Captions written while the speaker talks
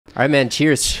All right, man.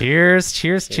 Cheers.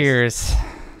 Cheers.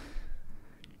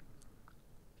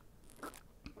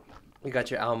 You got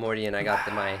your Aomori and I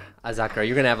got my Azakara.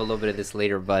 You're gonna have a little bit of this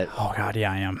later, but Oh God, yeah,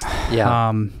 I am.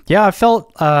 yeah. I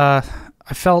felt a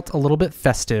little bit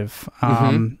festive.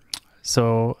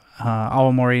 So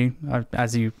Aomori,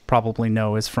 as you probably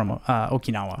know, is from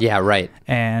Okinawa. Yeah, right.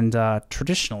 And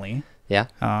traditionally, Yeah.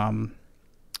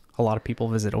 a lot of people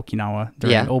visit Okinawa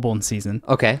during Obon season.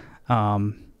 Okay.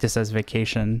 Just as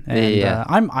vacation. And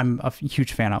I'm a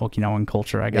huge fan of Okinawan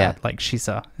culture. I got like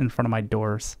Shisa in front of my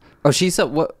doors. Oh,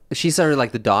 Shisa are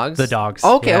like the dogs? The dogs.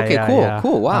 Oh, okay,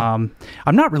 cool. Wow.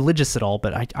 I'm not religious at all,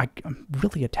 but I'm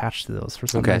really attached to those for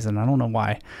some reason. I don't know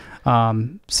why.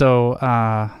 So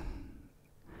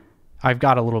I've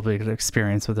got a little bit of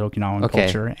experience with Okinawan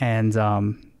culture, and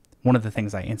one of the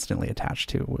things I instantly attached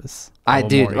to was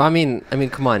dude. I mean,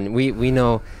 come on. We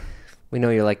know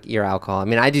you like your alcohol. I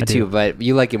mean, I do too, but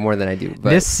you like it more than I do. But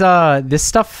this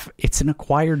stuff, it's an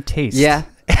acquired taste. Yeah.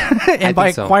 And by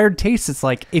acquired taste, it's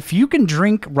like if you can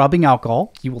drink rubbing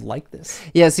alcohol, you will like this.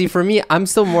 Yeah. See, for me, I'm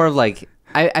still more of like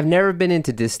I've never been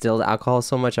into distilled alcohol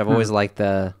so much. I've always liked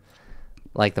the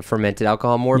fermented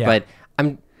alcohol more. Yeah. But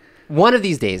I'm one of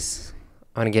these days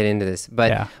I want to get into this.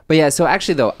 But yeah. So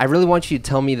actually, though, I really want you to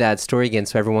tell me that story again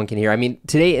so everyone can hear. I mean,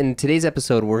 in today's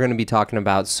episode, we're going to be talking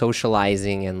about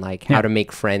socializing and like how to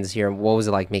make friends here. What was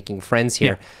it like making friends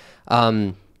here?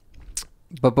 Yeah.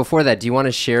 But before that, do you want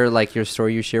to share like your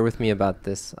story you share with me about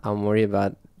this? I'm worried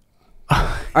about.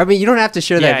 I mean, you don't have to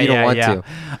share that if you don't want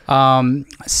to.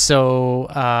 So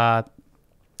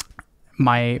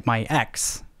my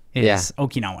ex is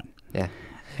Okinawan. Yeah.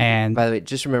 And by the way,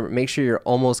 just remember, make sure you're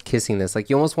almost kissing this. Like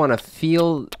you almost want to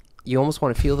feel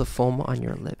the foam on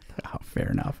your lip. Oh, fair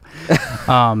enough.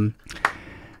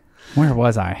 Where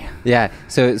was I? Yeah.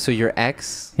 So your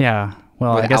ex. Yeah.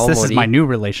 Well, I guess this is my new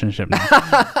relationship now.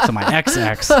 So my ex.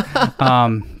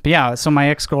 But yeah, so my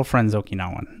ex-girlfriend's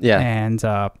Okinawan. Yeah. And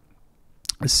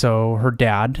so her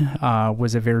dad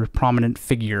was a very prominent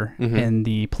figure in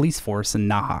the police force in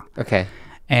Naha. Okay.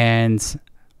 And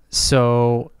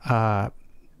so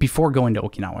before going to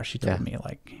Okinawa, she told me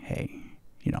like, hey,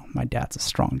 my dad's a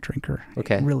strong drinker.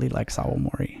 Okay. He really likes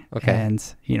Aomori. Okay. And,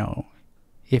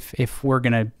 if we're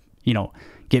going to,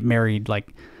 get married, like,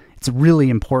 it's really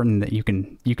important that you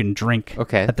can drink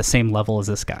at the same level as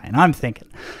this guy. And I'm thinking,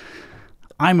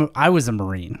 I was a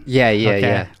Marine.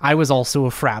 Yeah. I was also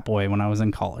a frat boy when I was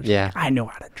in college. Yeah. Like, I know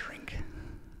how to drink.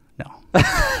 No.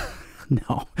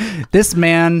 No. This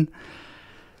man,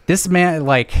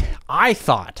 like, I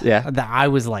thought that I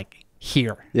was like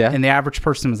here. Yeah. And the average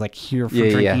person was like here for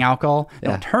drinking alcohol. Yeah.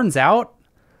 No, it turns out,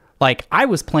 like, I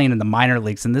was playing in the minor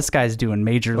leagues and this guy's doing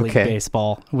Major League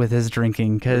Baseball with his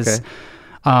drinking because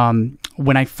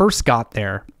when I first got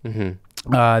there,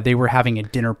 they were having a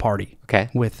dinner party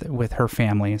with her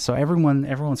family. So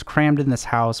everyone's crammed in this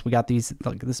house. We got this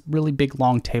really big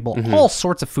long table, all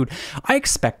sorts of food. I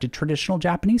expected traditional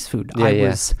Japanese food. I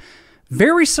was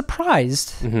very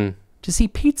surprised to see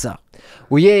pizza.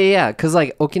 Well, yeah. Because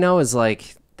like Okinawa is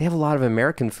like they have a lot of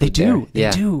American food. They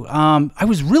do. I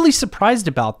was really surprised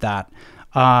about that.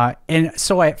 And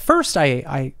so at first sorry,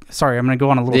 I'm going to go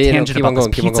on a little tangent about this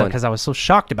pizza because I was so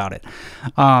shocked about it.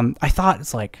 I thought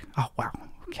it's like, oh, wow.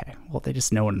 Okay. Well, they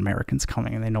just know an American's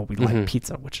coming and they know we like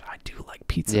pizza, which I do like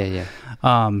pizza. Yeah.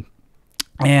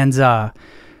 And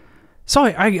so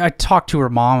I talked to her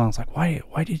mom. I was like,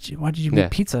 why did you make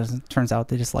pizza? And it turns out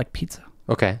they just like pizza.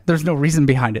 Okay. There's no reason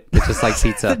behind it. They just like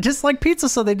pizza. Just like pizza,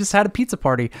 so they just had a pizza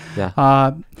party.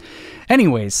 Yeah.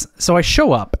 Anyways, so I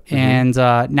show up and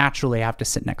naturally I have to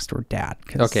sit next to her dad.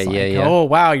 Oh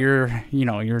wow, you're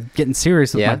getting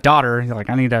serious with my daughter. Like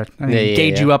I need to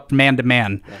gauge you up man to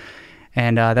man,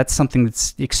 and that's something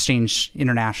that's exchanged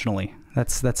internationally.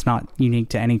 That's not unique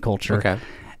to any culture. Okay.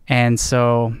 And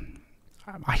so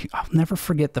I'll never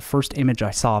forget the first image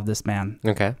I saw of this man.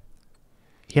 Okay.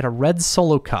 He had a red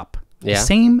Solo cup. Yeah.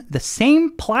 The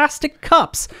same plastic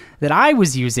cups that I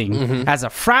was using as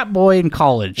a frat boy in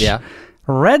college. Yeah.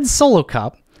 A red Solo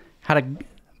cup, had a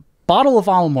bottle of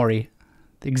Aomori,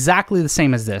 exactly the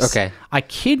same as this. Okay. I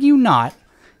kid you not,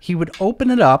 he would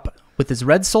open it up with his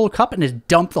red Solo cup and just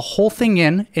dump the whole thing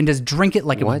in and just drink it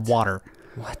like it was water.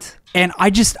 What? And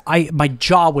my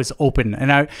jaw was open,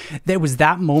 and there was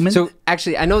that moment. So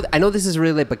actually, I know this is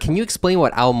really late, but can you explain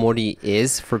what Aomori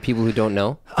is for people who don't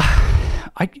know?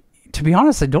 To be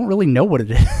honest, I don't really know what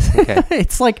it is. Okay.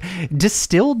 It's like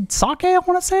distilled sake, I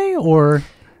want to say, or...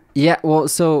 Yeah, well,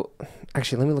 so...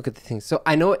 Actually, let me look at the thing. So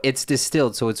I know it's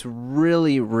distilled, so it's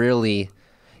really, really...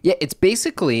 Yeah, it's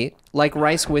basically like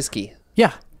rice whiskey.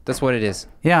 Yeah. That's what it is.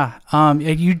 Yeah.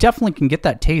 You definitely can get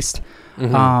that taste.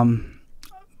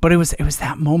 But it was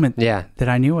that moment Yeah. that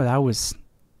I knew I was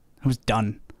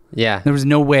done. Yeah. There was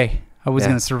no way I was Yeah.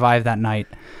 going to survive that night.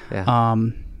 Yeah.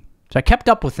 So I kept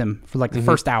up with him for like the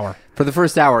first hour. For the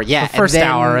first hour, yeah. The first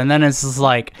hour, and then it's just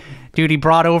like, dude, he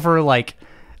brought over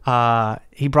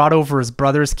his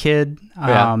brother's kid,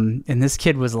 and this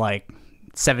kid was like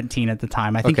 17 at the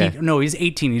time. I think he's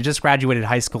 18. He just graduated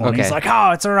high school, and he's like,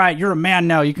 "Oh, it's all right. You're a man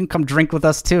now. You can come drink with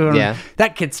us too." And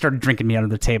that kid started drinking me under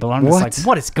the table. I'm just like,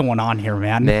 "What is going on here,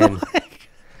 man?" Man.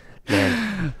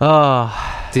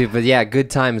 Dude, but yeah, good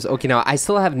times. Okinawa. I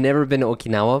still have never been to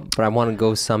Okinawa, but I want to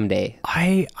go someday.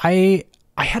 I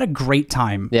had a great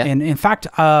time. Yeah. And in fact,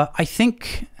 I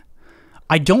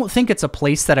don't think it's a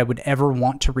place that I would ever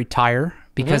want to retire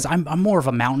because I'm more of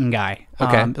a mountain guy.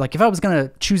 Okay. Like if I was going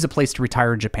to choose a place to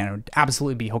retire in Japan, it would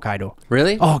absolutely be Hokkaido.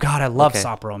 Really? Oh God, I love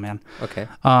Sapporo, man. Okay.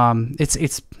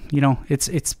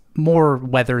 It's more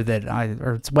weather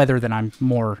it's weather than I'm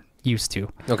more used to.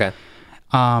 Okay.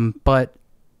 But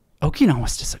Okinawa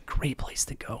was just a great place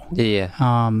to go. Yeah.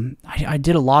 I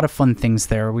did a lot of fun things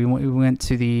there. We went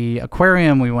to the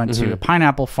aquarium. We went to a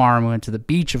pineapple farm. We went to the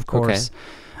beach, of course.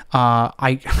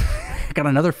 I got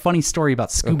another funny story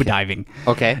about scuba diving.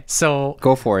 Okay. So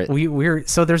go for it.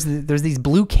 So there's these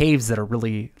blue caves that are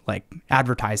really like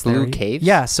advertised there. Blue caves?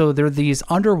 Yeah. So there are these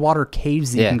underwater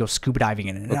caves that you can go scuba diving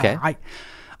in. Okay.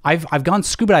 I've gone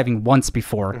scuba diving once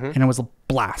before and it was a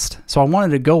blast. So I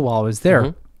wanted to go while I was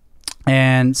there.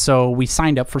 And so we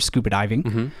signed up for scuba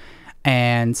diving,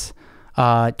 and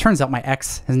it turns out my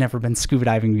ex has never been scuba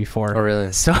diving before. Oh,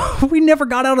 really? So we never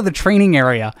got out of the training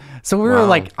area. So we were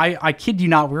like, I kid you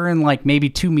not, we were in like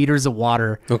maybe 2 meters of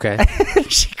water. Okay.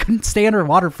 She couldn't stay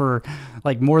underwater for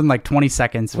like more than like 20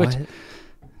 seconds. What?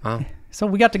 Wow. So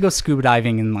we got to go scuba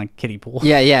diving in like kiddie pool.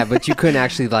 Yeah, but you couldn't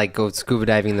actually like go scuba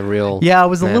diving in the real. Yeah, I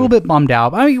was a little bit bummed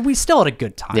out. I mean, we still had a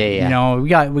good time. Yeah. You know, we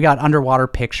got underwater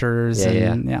pictures.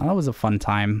 Yeah. That was a fun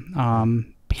time.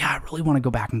 But yeah, I really want to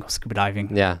go back and go scuba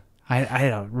diving. Yeah. I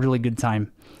had a really good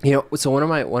time. You know, so one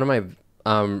of my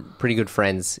pretty good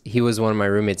friends, he was one of my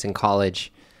roommates in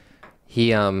college.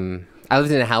 I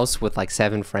lived in a house with like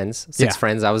 6 friends.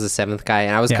 I was the 7th guy,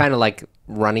 and I was kind of like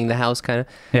running the house, kind of.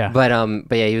 Yeah. But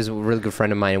yeah, he was a really good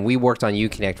friend of mine, and we worked on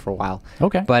Uconnect for a while.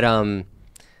 Okay. But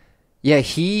yeah,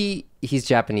 he's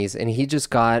Japanese, and he just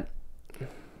got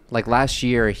like last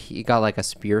year he got like a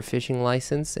spearfishing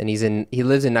license, and he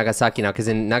lives in Nagasaki now, because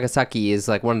in Nagasaki is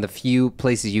like one of the few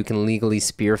places you can legally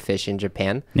spearfish in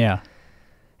Japan. Yeah.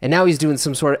 And now he's doing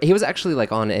some sort of, he was actually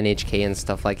like on NHK and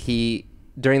stuff, like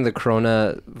during the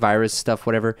coronavirus stuff,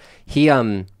 whatever, he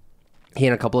and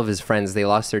a couple of his friends, they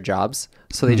lost their jobs,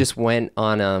 so they just went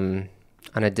on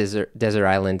a desert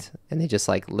island, and they just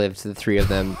like lived, the 3 of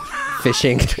them,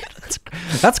 fishing.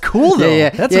 That's cool though. Yeah.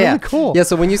 That's really cool. Yeah.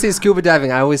 So when you say scuba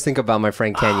diving, I always think about my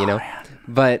friend Ken. Man.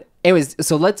 But anyways,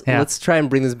 so let's try and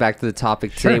bring this back to the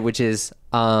topic today, which is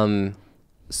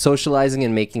socializing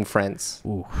and making friends.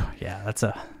 Ooh, yeah, that's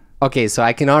a. Okay, so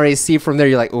I can already see from there.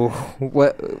 You're like, oh,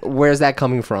 where's that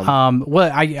coming from?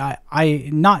 Well, I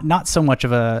not so much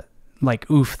of a like,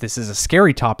 oof, this is a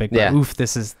scary topic, but oof,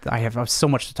 I have so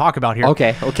much to talk about here.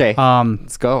 Okay.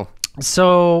 Let's go.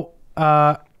 So,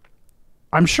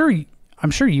 I'm sure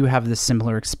you have this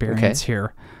similar experience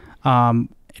here.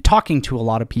 Talking to a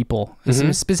lot of people,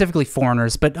 specifically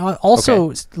foreigners, but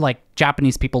also like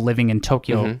Japanese people living in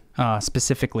Tokyo,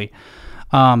 specifically.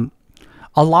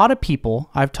 A lot of people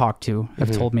I've talked to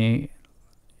have told me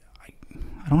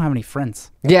I don't have any friends.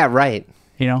 Yeah, right.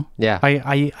 You know? Yeah.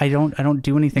 I don't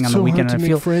do anything on the weekend. Hard to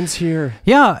make friends here.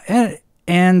 Yeah,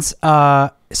 and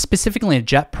specifically a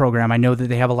JET program, I know that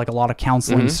they have like a lot of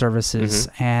counseling services,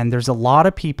 and there's a lot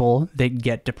of people that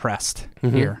get depressed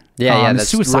here. Yeah, that's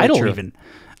suicidal really true. even.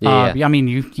 Yeah. I mean,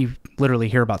 you literally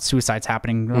hear about suicides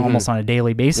happening almost on a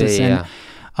daily basis, and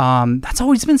that's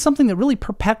always been something that really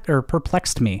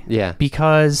perplexed me. Yeah,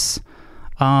 because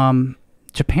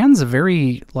Japan's a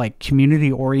very like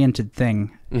community oriented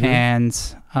thing,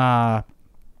 and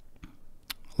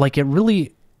like it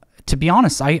really. To be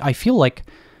honest, I feel like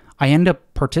I end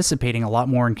up participating a lot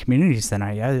more in communities than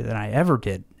I ever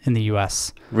did in the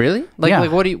U.S. Really?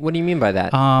 Like what do you mean by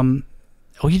that?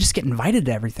 You just get invited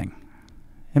to everything.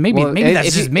 And maybe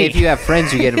that's just me. If you have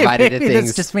friends, you get invited to things.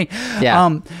 That's just me.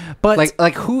 Yeah. But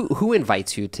like who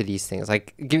invites you to these things?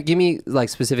 Like give me like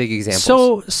specific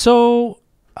examples. So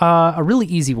a really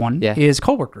easy one is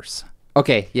coworkers.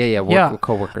 Okay. Yeah. Work with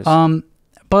coworkers.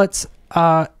 But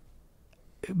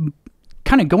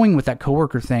kind of going with that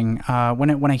coworker thing,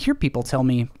 when I hear people tell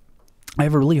me I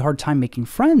have a really hard time making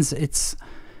friends, it's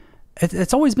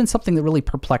always been something that really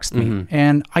perplexed me.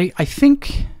 And I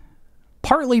think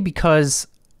partly because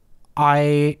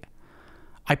I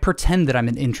pretend that I'm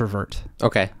an introvert.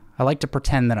 Okay. I like to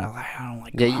pretend that I don't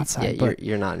like going outside. Yeah,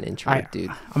 you're not an introvert,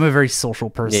 dude. I'm a very social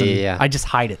person. Yeah. I just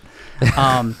hide it.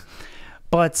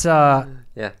 But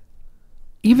yeah.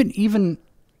 Even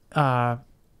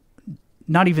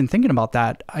not even thinking about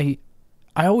that, I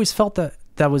always felt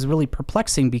that was really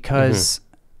perplexing because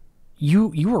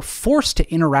you were forced to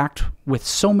interact with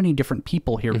so many different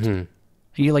people here.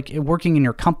 You're like working in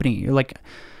your company. You're like,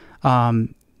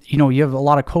 you have a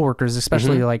lot of coworkers,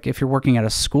 especially like if you're working at a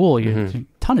school, you have a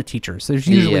ton of teachers. There's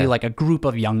usually like a group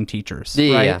of young teachers,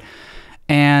 right? Yeah.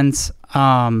 And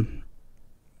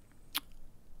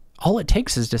all it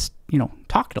takes is just,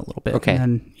 talking a little bit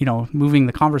and then, moving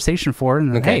the conversation forward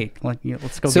and then, hey,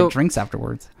 let's go get drinks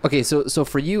afterwards. Okay. So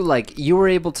for you, like you were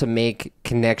able to make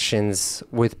connections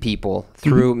with people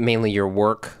through mainly your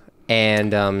work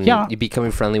and you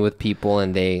becoming friendly with people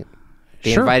and they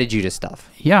invited you to stuff.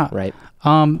 Yeah. Right.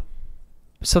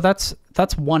 So that's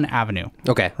one avenue.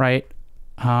 Okay. Right.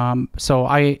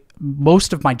 So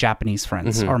most of my Japanese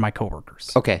friends are my coworkers.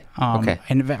 Okay.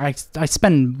 And I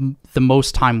spend the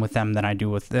most time with them than I do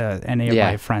with any of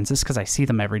my friends. Just because I see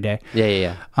them every day.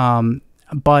 Yeah.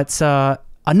 But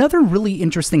another really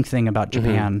interesting thing about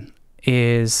Japan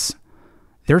is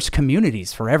there's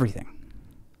communities for everything.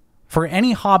 For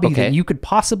any hobby that you could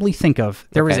possibly think of,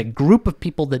 there is a group of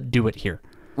people that do it here.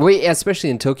 Wait,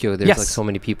 especially in Tokyo, there's like so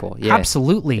many people. Yeah.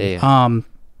 Absolutely. Yeah.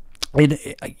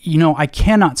 I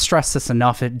cannot stress this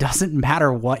enough. It doesn't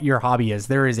matter what your hobby is.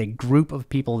 There is a group of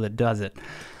people that does it.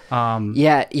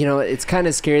 It's kind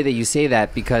of scary that you say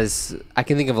that because I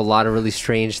can think of a lot of really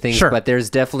strange things, but there's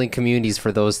definitely communities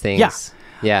for those things.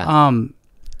 Yeah.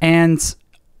 And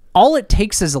all it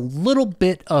takes is a little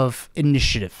bit of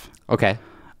initiative. Okay.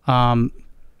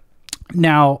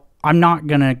 Now, I'm not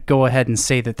going to go ahead and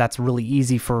say that that's really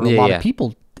easy for a lot of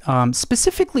people.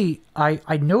 Specifically,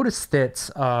 I noticed that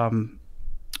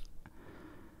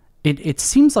it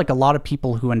seems like a lot of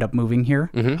people who end up moving here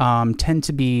tend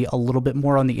to be a little bit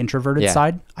more on the introverted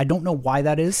side. I don't know why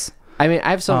that is. I mean,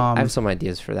 I have some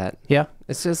ideas for that. Yeah.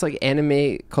 It's just like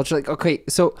anime culture. Like, okay,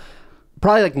 so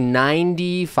probably like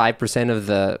 95% of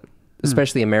the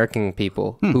especially American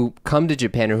people who come to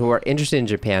Japan or who are interested in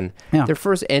Japan, their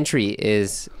first entry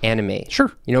is anime.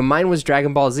 Sure. Mine was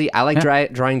Dragon Ball Z. I like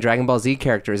drawing Dragon Ball Z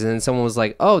characters. And then someone was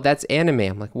like, oh, that's anime.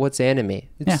 I'm like, what's anime?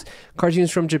 It's cartoons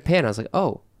from Japan. I was like,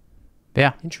 oh,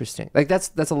 yeah, interesting. Like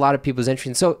that's a lot of people's entry.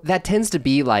 And so that tends to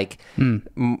be like,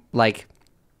 like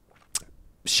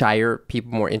shyer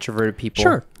people, more introverted people.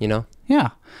 Sure. Yeah.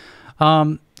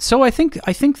 So I think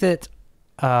that,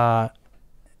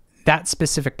 that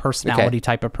specific personality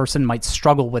type of person might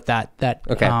struggle with that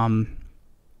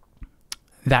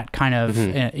kind of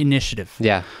initiative.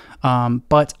 Yeah.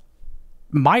 But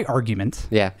my argument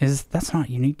is that's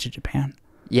not unique to Japan.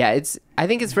 Yeah, I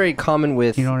think it's very common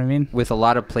with, you know what I mean? With a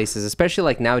lot of places, especially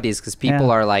like nowadays, because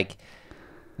people are like,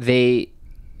 they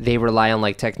rely on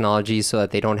like technology so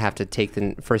that they don't have to take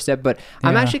the first step. But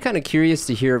I'm actually kind of curious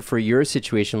to hear for your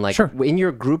situation, like in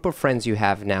your group of friends you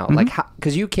have now, like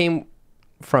because you came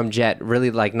from Jet really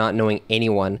like not knowing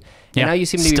anyone, and now you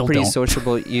seem to be pretty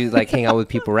sociable. You like hang out with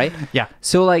people, right? Yeah.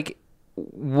 So like,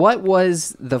 what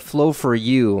was the flow for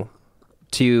you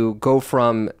to go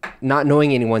from not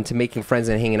knowing anyone to making friends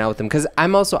and hanging out with them? Because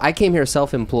I came here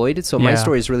self-employed, so my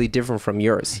story is really different from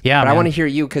yours. Yeah, but I want to hear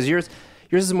you because yours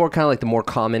is more kind of like the more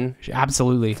common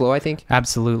flow, I think.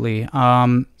 Absolutely.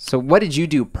 So what did you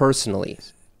do personally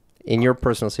in your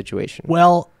personal situation?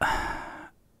 Well,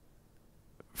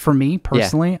 for me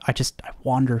personally, I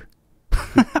wander.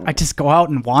 I just go out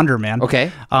and wander, man.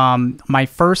 Okay. My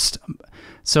first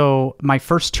 2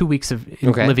 weeks of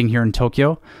living here in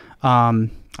Tokyo, I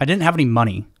didn't have any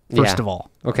money, first of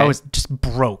all. Okay. I was just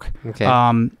broke. Okay.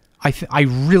 I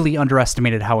really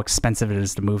underestimated how expensive it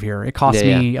is to move here. It cost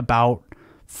me about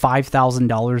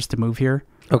 $5,000 to move here.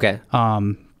 Okay.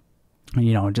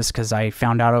 Just because I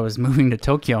found out I was moving to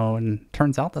Tokyo, and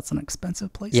turns out that's an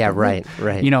expensive place. Yeah, right.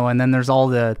 And then there's all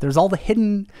the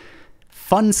hidden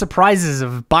fun surprises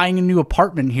of buying a new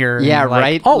apartment here. Yeah, like,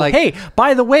 right. Oh, hey,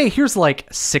 by the way, here's like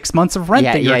 6 months of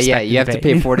rent. You have to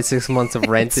pay 4 to 6 months of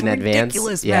rent in advance.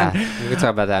 Ridiculous, man. Man. We can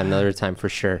talk about that another time for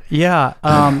sure. Yeah.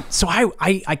 So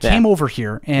I came over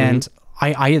here and.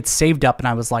 I had saved up and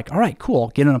I was like, all right, cool. I'll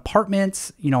get an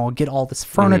apartment, I'll get all this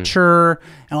furniture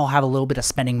and I'll have a little bit of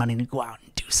spending money to go out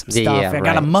and do some stuff. I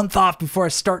got a month off before I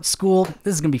start school.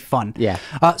 This is going to be fun. Yeah.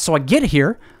 So I get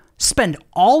here, spend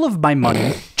all of my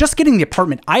money just getting the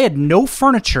apartment. I had no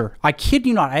furniture. I kid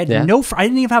you not. I had I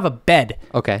didn't even have a bed.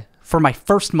 Okay. For my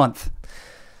first month.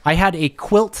 I had a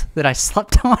quilt that I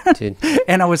slept on, Dude.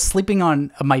 and I was sleeping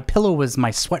on. My pillow was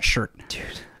my sweatshirt, dude.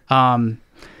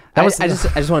 That was. I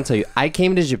just want to tell you, I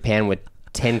came to Japan with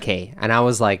 $10K, and I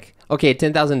was like, okay,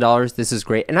 $10,000, this is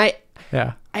great, and I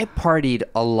partied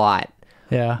a lot.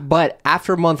 Yeah. But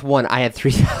after month 1, I had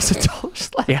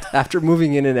 $3,000 left after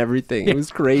moving in and everything. It was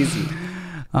crazy.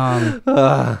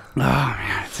 Oh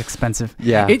man, it's expensive.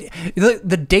 Yeah.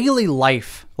 The daily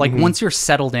life, like once you're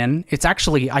settled in, it's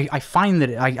actually I find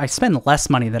that I spend less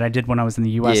money than I did when I was in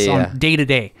the US on day to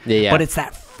day. Yeah. But it's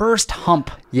that first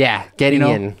hump. Yeah, getting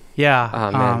in. Yeah.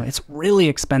 Oh, man. It's really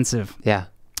expensive. Yeah.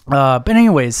 But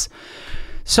anyways,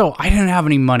 so I didn't have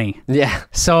any money. Yeah.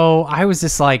 So I was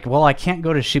just like, well, I can't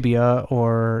go to Shibuya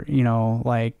or,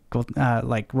 like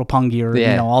Roppongi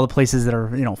or, all the places that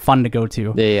are, fun to go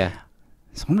to. Yeah.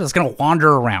 So I'm just going to wander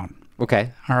around.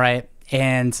 Okay. All right.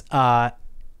 And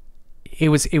it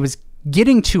was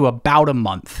getting to about a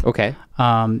month. Okay.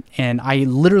 And I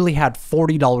literally had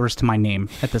 $40 to my name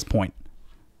at this point.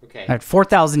 Okay. I had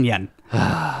 4,000 yen.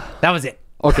 That was it.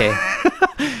 Okay.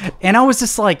 And I was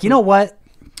just like, you know what?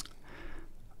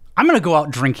 I'm going to go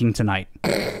out drinking tonight.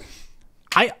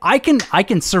 I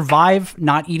can survive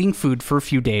not eating food for a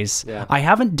few days. Yeah. I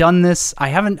haven't done this. I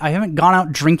haven't gone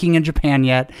out drinking in Japan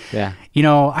yet. Yeah.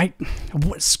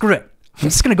 Screw it. I'm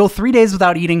just going to go 3 days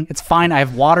without eating. It's fine. I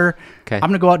have water. Okay. I'm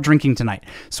going to go out drinking tonight.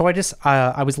 So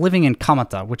I was living in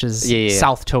Kamata, which is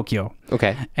South Tokyo.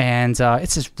 Okay. And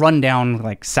it's this rundown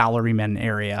like salaryman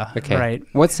area. Okay. Right.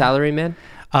 What's salaryman?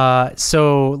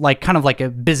 So like kind of like a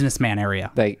businessman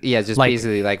area. Just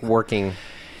basically like working.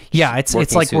 Yeah, it's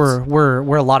like suits. where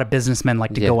a lot of businnesmen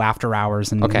like to go after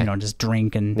hours and just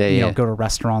drink and go to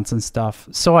restaurants and stuff.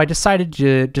 So I decided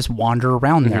to just wander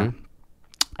around there,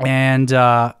 and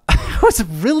I was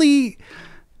really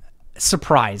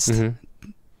surprised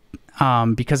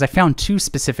because I found 2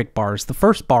 specific bars. The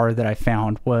first bar that I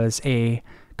found was a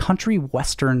country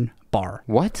western bar.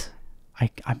 What?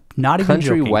 I'm not even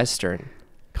joking. Western.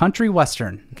 Country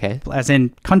western. Okay. As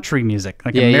in country music,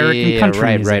 like American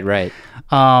country music. Right.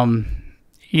 I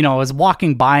was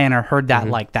walking by and I heard that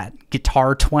like that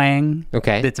guitar twang.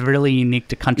 Okay. That's really unique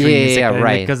to country music. Yeah,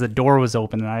 right. Because the door was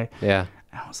open and I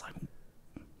was like,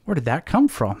 where did that come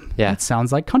from? Yeah. It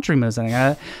sounds like country music. And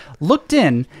I looked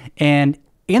in, and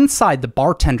inside the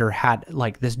bartender had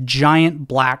like this giant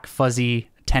black fuzzy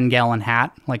 10-gallon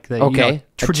hat, like the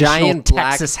traditional giant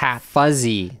Texas black, hat.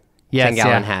 Fuzzy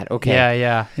 10-gallon hat. Okay.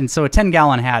 Yeah. And so a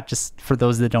 10-gallon hat, just for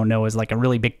those that don't know, is like a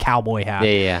really big cowboy hat.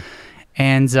 Yeah.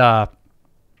 And I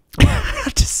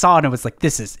just saw it and I was like,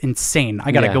 this is insane.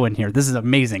 I got to go in here. This is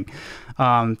amazing.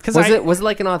 Was it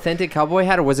like an authentic cowboy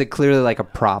hat, or was it clearly like a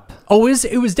prop? Oh,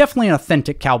 it was definitely an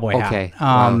authentic cowboy hat. Okay.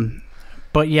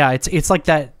 But yeah, it's like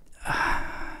that.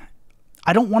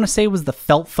 I don't want to say it was the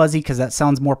felt fuzzy because that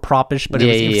sounds more propish, but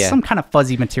it was some kind of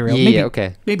fuzzy material.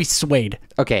 Maybe suede.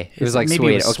 Okay. It was like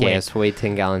suede. Okay, a suede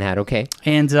 10-gallon hat. Okay.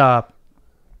 And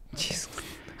jeez.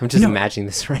 I'm just imagining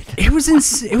this right now. It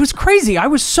was crazy. I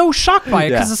was so shocked by it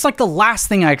because it's like the last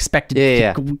thing I expected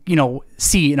to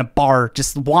see in a bar,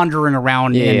 just wandering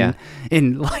around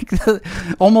in like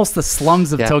almost the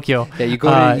slums of Tokyo. Yeah, you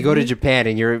go to Japan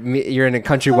and you're in a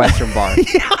country western bar.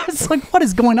 It's like, what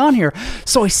is going on here?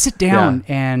 So I sit down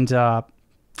and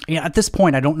at this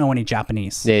point I don't know any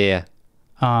Japanese.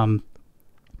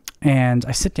 And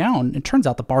I sit down. It turns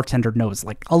out the bartender knows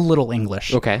like a little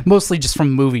English. Okay. Mostly just from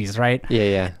movies, right?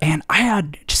 Yeah. And I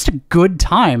had just a good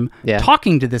time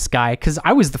talking to this guy because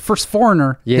I was the first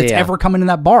foreigner that's ever come into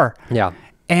that bar. Yeah.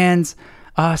 And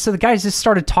so the guys just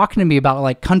started talking to me about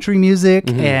like country music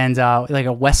and like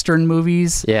Western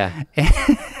movies. Yeah.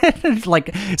 And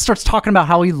like starts talking about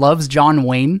how he loves John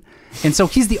Wayne. And so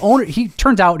he's the owner. He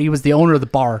turns out he was the owner of the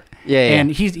bar. And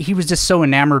he was just so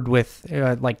enamored with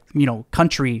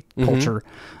country culture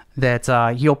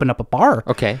that he opened up a bar.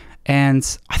 Okay.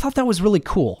 And I thought that was really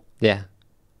cool. Yeah.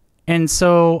 And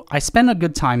so I spent a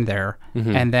good time there,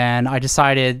 and then I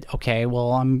decided, okay,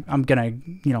 well, I'm gonna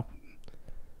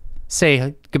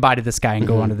say goodbye to this guy and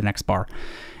go on to the next bar.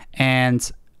 And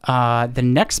the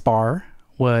next bar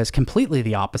was completely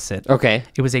the opposite. Okay.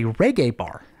 It was a reggae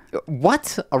bar.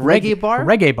 What? A reggae bar? A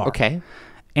reggae bar. Okay.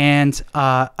 And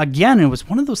again, it was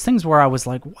one of those things where I was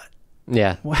like, what?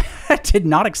 Yeah. I did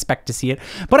not expect to see it.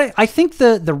 But I think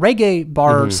the reggae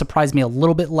bar surprised me a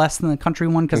little bit less than the country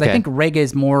one because I think reggae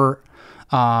is more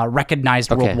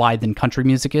recognized worldwide than country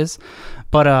music is.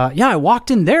 But I walked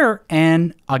in there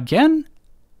and again,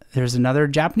 there's another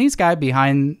Japanese guy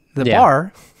behind the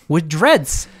bar with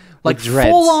dreads. Like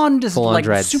full on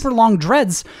dreads. Super long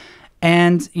dreads.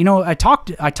 And I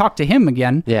talked to him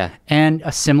again. Yeah. And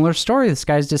a similar story. This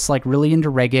guy's just like really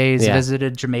into reggae. He's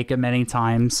visited Jamaica many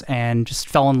times and just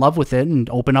fell in love with it and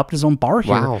opened up his own bar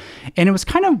here. Wow. And it was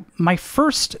kind of my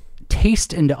first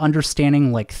taste into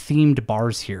understanding like themed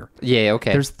bars here. Yeah,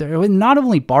 okay. There not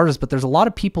only bars, but there's a lot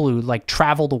of people who like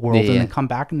travel the world and then come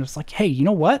back and it's like, hey, you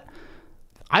know what?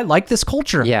 I like this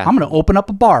culture. Yeah. I'm going to open up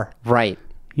a bar. Right.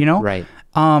 Right.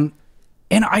 And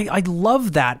I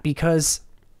love that because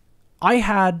I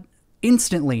had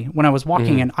instantly when I was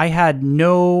walking in, I had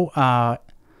no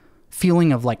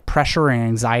feeling of like pressure and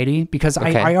anxiety because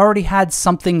I already had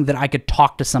something that I could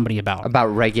talk to somebody about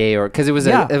reggae, or because it was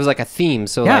like a theme,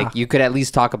 so like you could at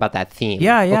least talk about that theme.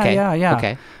 Yeah.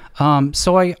 Okay.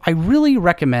 So I really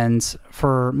recommend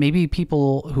for maybe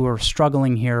people who are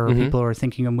struggling here or people who are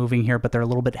thinking of moving here, but they're a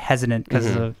little bit hesitant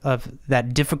because of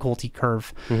that difficulty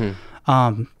curve.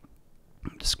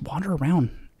 Just wander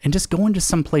around and just go into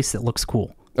some place that looks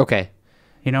cool. Okay.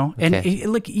 And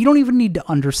like you don't even need to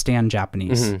understand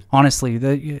Japanese.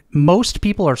 Honestly, most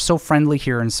people are so friendly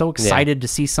here and so excited to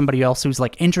see somebody else who's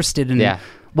like interested in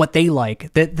what they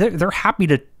like that they're happy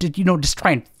to just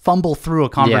try and fumble through a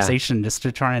conversation just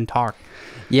to try and talk.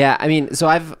 Yeah, I mean, so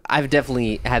I've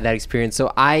definitely had that experience.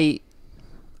 So I've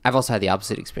also had the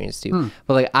opposite experience too.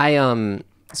 But like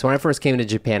so when I first came to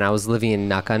Japan, I was living in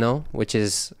Nakano, which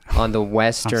is on the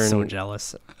western. I'm so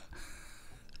jealous.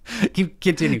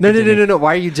 Continue. No.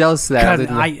 Why are you jealous of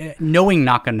that? Knowing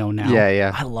Nakano now.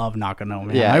 Yeah. I love Nakano,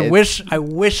 man. Yeah, I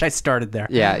wish I started there.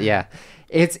 Yeah.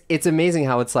 It's amazing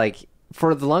how it's like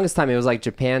for the longest time it was like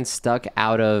Japan stuck in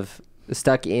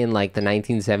like the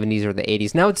 1970s or the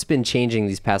 80s. Now it's been changing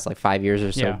these past like 5 years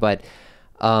or so. Yeah. But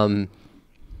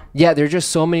there are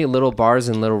just so many little bars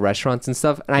and little restaurants and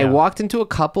stuff. And I walked into a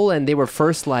couple and they were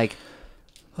first like,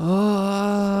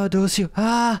 sorry,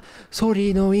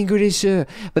 no English. But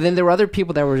then there were other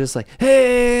people that were just like,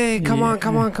 hey, come on.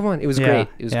 It was great.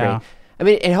 It was great. I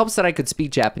mean, it helps that I could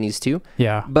speak Japanese too.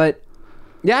 Yeah. But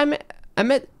yeah,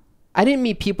 I didn't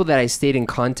meet people that I stayed in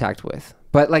contact with.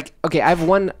 But like, okay, I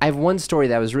have one story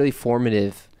that was really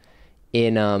formative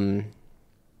in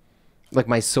like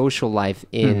my social life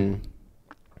in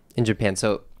Japan.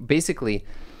 So basically,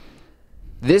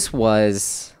 this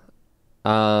was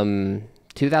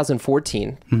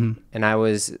 2014, and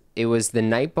it was the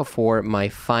night before my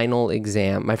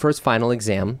first final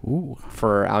exam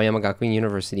for Aoyama Gakuin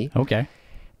University. Okay.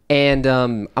 And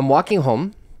I'm walking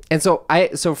home, and so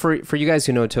for you guys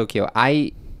who know Tokyo,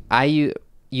 I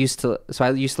used to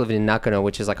live in Nakano,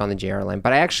 which is like on the JR line,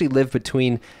 but I actually live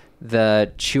between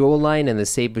the Chuo line and the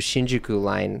Seibu Shinjuku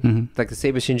line. Like the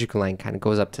Seibu Shinjuku line kind of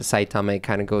goes up to Saitama, it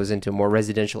kind of goes into a more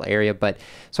residential area. But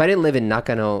so I didn't live in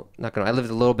Nakano. I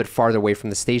lived a little bit farther away from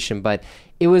the station, but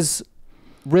it was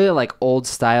really like old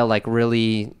style, like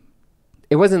really,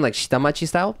 it wasn't like Shitamachi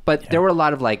style, but there were a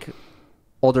lot of like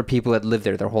older people that lived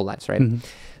there their whole lives, right?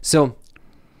 So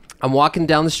I'm walking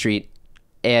down the street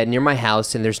and near my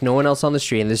house, and there's no one else on the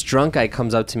street, and this drunk guy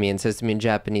comes up to me and says to me in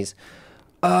Japanese,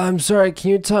 I'm sorry, can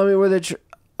you tell me where the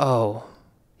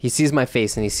he sees my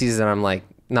face and he sees that I'm like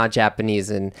not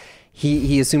Japanese, and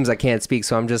he assumes I can't speak,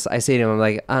 so I say to him, I'm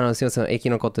like, I don't know, sumimasen,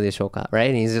 eki no koto desho ka, right?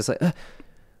 And he's just like,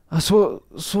 so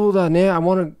da ne,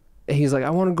 he's like, I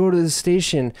want to go to the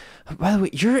station. By the way,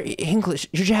 your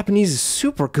Japanese is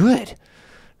super good. I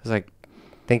was like,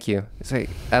 thank you. It's like,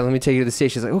 let me take you to the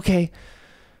station. He's like, okay.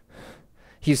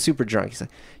 He's super drunk. He's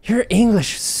like, your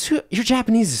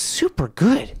Japanese is super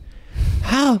good.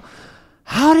 How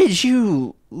did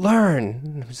you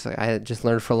learn? I just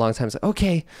learned for a long time. It's like,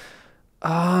 okay.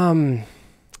 So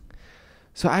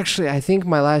actually, I think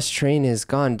my last train is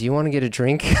gone. Do you want to get a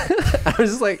drink? I was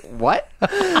just like, what?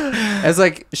 I was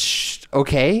like, shh,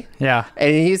 okay. Yeah.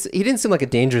 And he didn't seem like a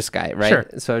dangerous guy, right? Sure.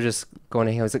 So I was just going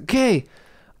to him. I was like, okay,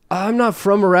 I'm not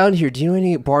from around here. Do you know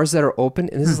any bars that are open?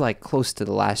 And this is like close to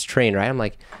the last train, right? I'm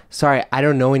like, sorry, I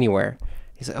don't know anywhere.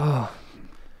 He's like, oh,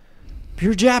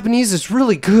 your Japanese is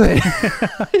really good.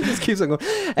 He just keeps on going.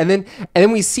 And then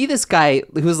we see this guy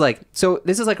who's like, so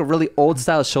this is like a really old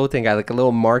style Shoten guy, like a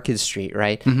little market street,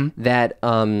 right? That,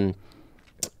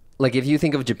 like if you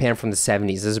think of Japan from the 70s,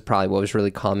 this is probably what was really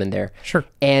common there. Sure.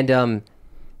 And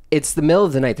it's the middle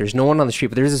of the night. There's no one on the street,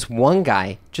 but there's this one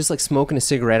guy just like smoking a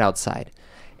cigarette outside.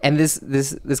 And this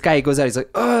guy, he goes out, he's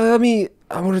like, I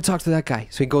want to talk to that guy.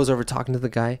 So he goes over talking to the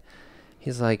guy.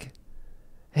 He's like,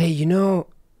 hey,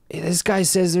 this guy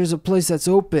says there's a place that's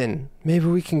open. Maybe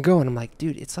we can go. And I'm like,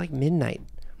 dude, it's like midnight.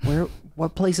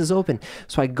 What place is open?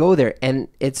 So I go there, and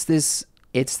it's this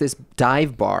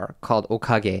dive bar called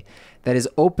Okage that is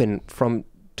open from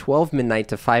 12 midnight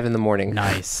to 5 in the morning.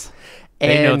 Nice.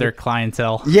 They know their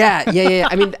clientele. Yeah.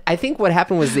 I mean, I think what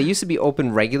happened was they used to be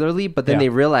open regularly, but then they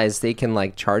realized they can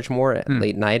like charge more at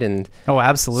late night, and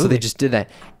absolutely. So they just did that.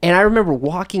 And I remember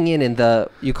walking in, and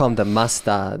you call him the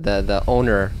Masta, the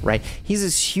owner, right? He's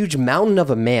this huge mountain of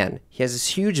a man. He has this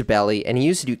huge belly, and he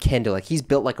used to do kendo. Like he's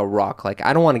built like a rock. Like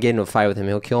I don't want to get into a fight with him;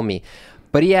 he'll kill me.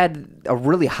 But he had a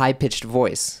really high pitched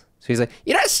voice, so he's like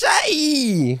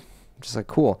 "Irasshai," just like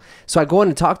cool. So I go in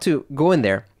and go in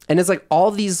there, and it's like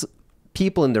all these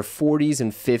people in their 40s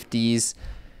and 50s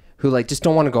who like just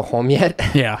don't want to go home yet.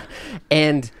 Yeah.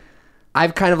 And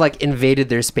I've kind of like invaded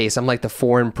their space. I'm like the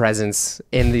foreign presence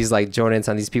in these like Jodens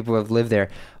on these people who have lived there.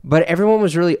 But everyone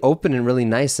was really open and really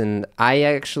nice. And I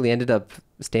actually ended up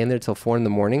staying there till 4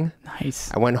 a.m.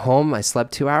 Nice. I went home, I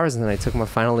slept 2 hours, and then I took my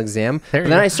final exam. And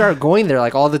then I started going there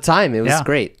like all the time. It was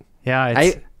great.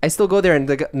 Yeah. I still go there, and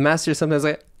the master sometimes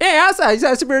like, hey,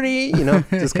 how's pretty,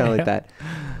 just kind of like that.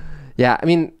 Yeah, I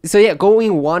mean, so yeah,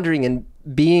 wandering and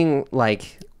being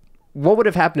like, what would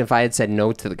have happened if I had said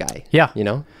no to the guy? Yeah.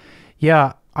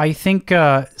 Yeah, I think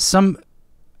so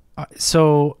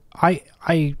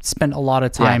I spent a lot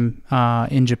of time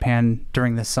in Japan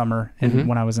during the summer and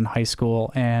when I was in high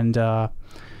school, and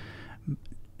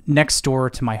next door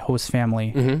to my host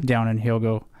family down in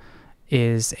Hyogo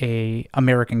is a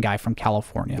American guy from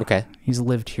California. Okay. He's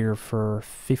lived here for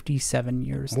 57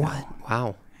 years now.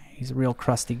 Wow. He's a real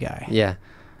crusty guy. Yeah.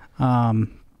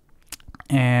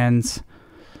 And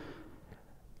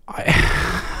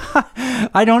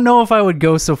I don't know if I would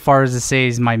go so far as to say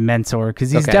he's my mentor, because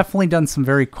he's definitely done some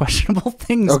very questionable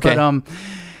things. Okay. But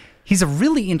he's a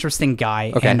really interesting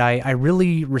guy, and I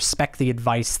really respect the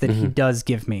advice that he does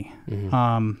give me.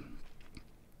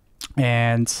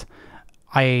 And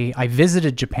I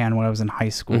visited Japan when I was in high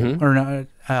school, or no,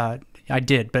 I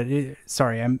did, but I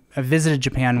visited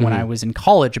Japan when I was in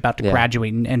college, about to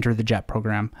graduate and enter the JET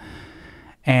program.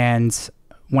 And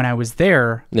when I was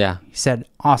there, he said,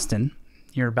 Austin,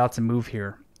 you're about to move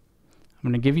here. I'm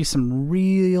going to give you some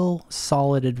real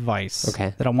solid advice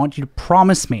that I want you to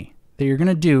promise me that you're going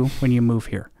to do when you move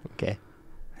here. Okay.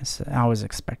 I was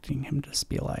expecting him to just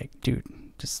be like, dude,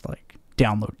 just like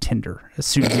download Tinder as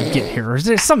soon as you get here. Or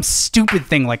there's some stupid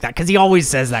thing like that, because he always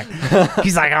says that.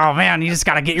 He's like, oh man, you just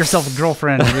got to get yourself a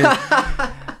girlfriend.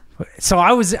 So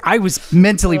I was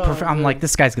mentally I'm like,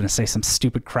 this guy's going to say some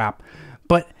stupid crap.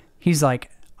 But he's like,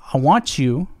 I want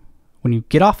you, when you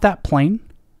get off that plane,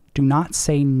 do not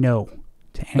say no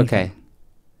to anything. Okay.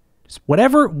 Just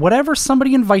whatever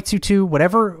somebody invites you to,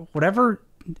 whatever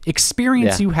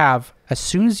experience you have, as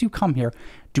soon as you come here,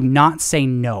 do not say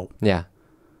no. Yeah.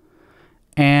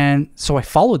 And so I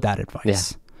followed that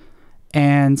advice. Yeah.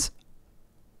 And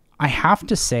I have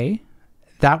to say,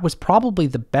 that was probably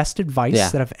the best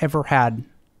advice that I've ever had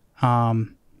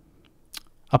upon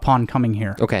coming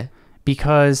here. Okay.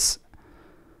 Because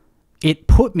it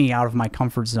put me out of my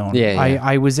comfort zone. Yeah.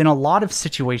 I was in a lot of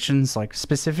situations, like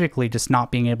specifically just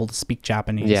not being able to speak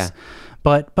Japanese. Yeah.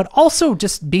 But also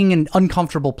just being in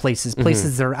uncomfortable places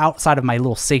that are outside of my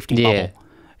little safety bubble.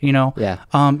 Yeah.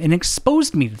 And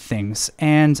exposed me to things.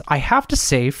 And I have to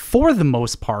say, for the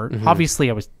most part,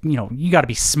 obviously I was, you got to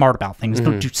be smart about things.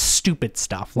 Don't do stupid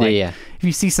stuff. Like, if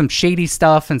you see some shady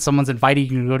stuff and someone's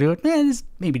inviting you to go do it,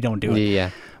 maybe don't do it.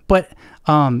 Yeah. But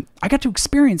I got to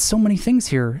experience so many things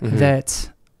here that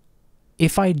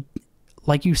if I,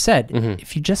 like you said,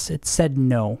 if you just had said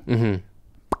no, you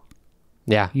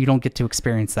don't get to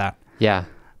experience that. Yeah.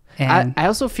 And I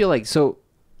also feel like, so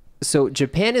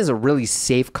Japan is a really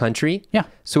safe country. Yeah.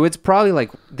 So it's probably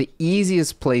like the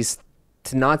easiest place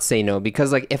to not say no,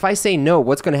 because like if I say no,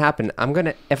 what's going to happen?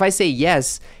 If I say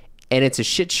yes and it's a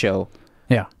shit show,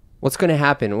 what's going to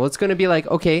happen? Well, it's going to be like,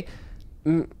 okay,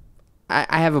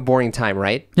 I have a boring time,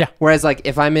 right? Yeah. Whereas like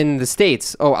if I'm in the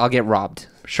States, I'll get robbed.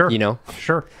 Sure.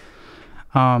 Sure.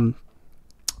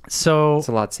 So it's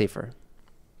a lot safer.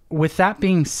 With that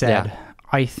being said,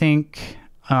 I think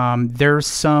there's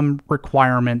some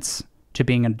requirements to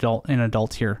being an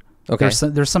adult here. Okay.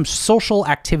 There's some social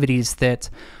activities that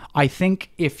I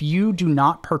think if you do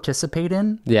not participate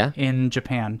in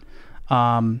Japan,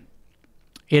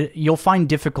 you'll find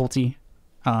difficulty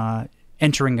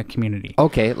entering a community.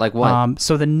 Okay, like what?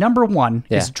 So the number one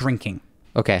is drinking.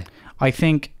 Okay. I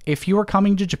think if you are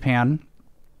coming to Japan,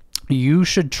 you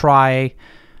should try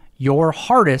your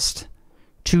hardest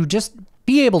to just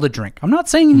be able to drink. I'm not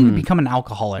saying you need to become an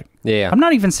alcoholic. Yeah. I'm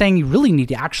not even saying you really need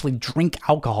to actually drink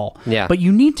alcohol. Yeah. But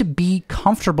you need to be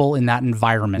comfortable in that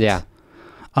environment. Yeah.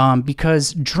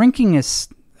 Because drinking is,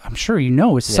 I'm sure you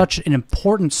know, is such an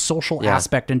important social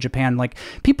aspect in Japan. Like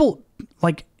people,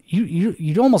 like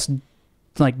you almost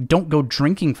like don't go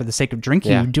drinking for the sake of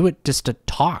drinking. You do it just to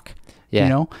talk. Yeah. You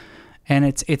know, and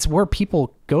it's where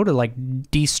people go to like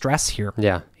de-stress here.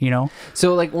 Yeah. You know?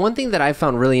 So like one thing that I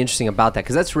found really interesting about that,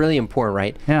 because that's really important,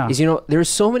 right? Yeah. Is, you know, there's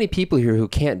so many people here who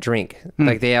can't drink.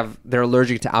 Like they're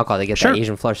allergic to alcohol. They get that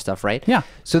Asian flush stuff, right? Yeah.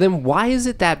 So then why is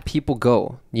it that people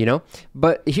go, you know?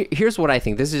 But here's what I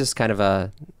think. This is just kind of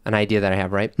an idea that I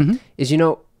have, right? Is, you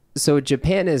know, so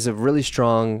Japan is a really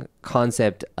strong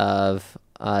concept of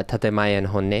tatemae and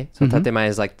honne. So tatemae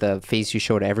is like the face you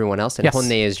show to everyone else, and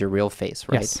honne is your real face,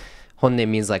 right? Yes. Honne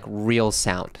means like real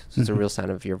sound. So it's a real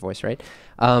sound of your voice, right?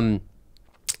 And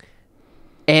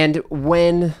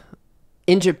when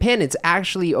in Japan, it's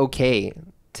actually okay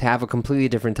to have a completely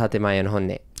different tatemae and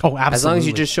honne. Oh, absolutely. As long as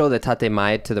you just show the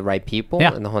tatemae to the right people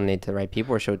and the honne to the right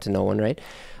people, or show it to no one, right?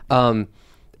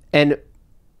 And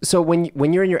so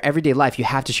when you're in your everyday life, you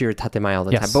have to show your tatemae all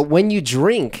the time. But when you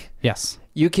drink,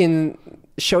 you can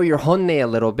show your honne a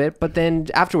little bit, but then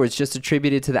afterwards just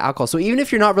attribute it to the alcohol. So even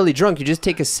if you're not really drunk, you just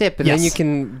take a sip, and then you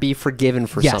can be forgiven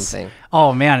for something.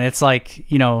 Oh man, it's like,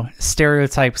 you know,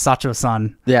 stereotype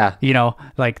Sacho-san. Yeah. You know,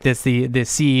 like the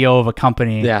CEO of a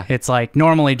company. Yeah. It's like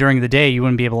normally during the day you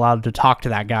wouldn't be allowed to talk to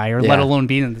that guy, or let alone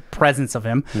be in the presence of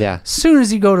him. Yeah. As soon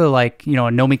as you go to like, you know,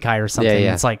 a nomikai or something,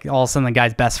 it's like all of a sudden the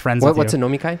guy's best friends with you. What's a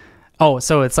nomikai? Oh,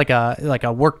 so it's like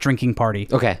a work drinking party.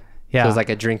 Okay. Yeah. So it's like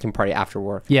a drinking party after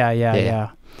work. Yeah.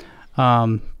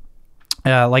 I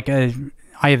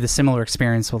have the similar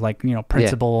experience with like, you know,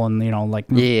 principal and, you know, like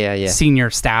senior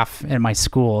staff at my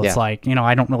school. It's like, you know,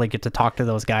 I don't really get to talk to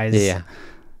those guys. Yeah.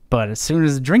 But as soon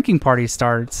as the drinking party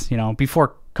starts, you know,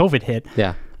 before COVID hit,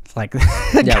 it's like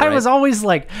the guy was always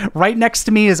like right next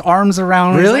to me, his arms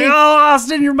around. Really? Like, oh,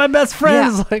 Austin, you're my best friend.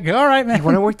 It's like, all right, man.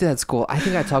 When I worked at that school, I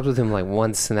think I talked with him like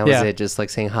once, and that was it. Just like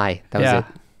saying hi. That was it.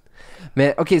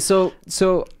 Man, okay, so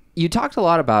you talked a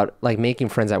lot about like making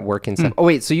friends at work and stuff. Oh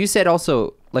wait, so you said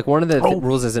also like one of the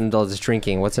rules as an adult is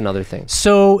drinking. What's another thing?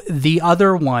 So the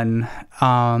other one,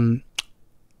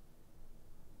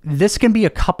 this can be a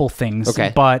couple things,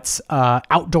 but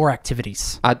outdoor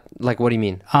activities. Like what do you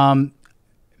mean?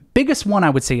 Biggest one I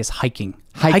would say is hiking.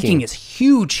 Hiking is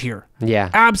huge here. Yeah,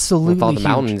 absolutely. With all the huge.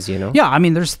 mountains, you know. Yeah, I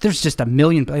mean, there's just a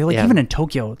million. Like even in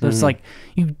Tokyo, there's like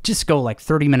you just go like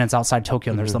 30 minutes outside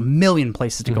Tokyo, and there's a million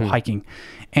places to go hiking,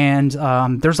 and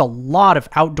there's a lot of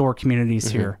outdoor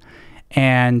communities here,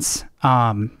 and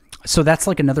so that's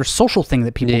like another social thing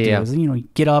that people do. Is, you know, you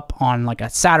get up on like a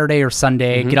Saturday or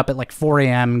Sunday, get up at like 4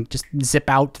 a.m., just zip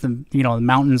out to the the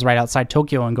mountains right outside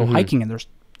Tokyo and go hiking, and there's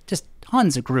just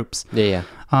tons of groups.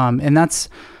 And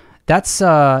that's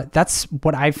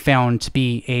what I've found to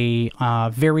be a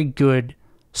very good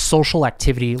social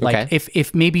activity. Like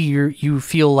if maybe you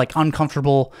feel like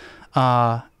uncomfortable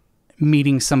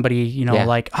meeting somebody, you know,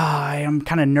 like I'm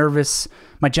kind of nervous,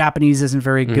 my Japanese isn't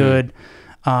very good,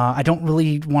 I don't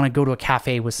really want to go to a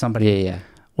cafe with somebody.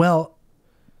 Well,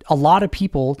 a lot of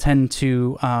people tend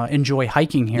to enjoy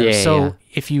hiking here. So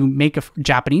if you make a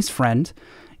Japanese friend,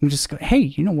 you just go, hey,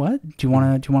 you know what? Do you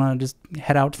want to just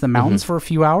head out to the mountains for a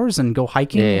few hours and go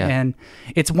hiking? And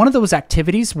it's one of those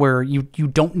activities where you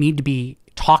don't need to be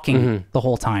talking the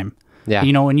whole time.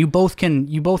 You know, and you both can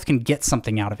get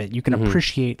something out of it. You can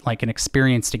appreciate like an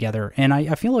experience together, and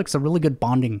I feel like it's a really good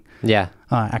bonding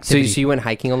activity. So you went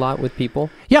hiking a lot with people?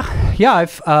 Yeah.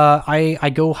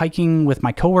 I go hiking with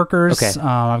my coworkers.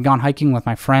 I've gone hiking with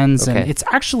my friends, and it's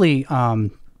actually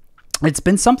it's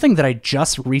been something that I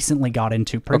just recently got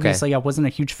into. Previously, I wasn't a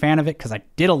huge fan of it because I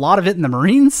did a lot of it in the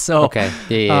Marines. So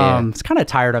I was kind of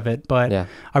tired of it. But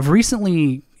I've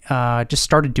recently just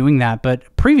started doing that.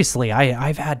 But previously,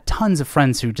 I've had tons of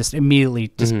friends who just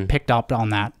immediately just picked up on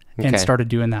that and started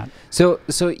doing that. So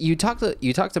you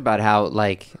talked about how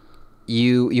like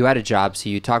you had a job, so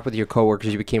you talked with your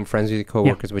coworkers, you became friends with your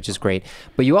coworkers, which is great.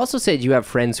 But you also said you have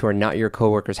friends who are not your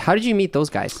coworkers. How did you meet those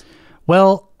guys?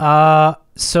 Well,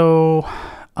 so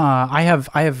I have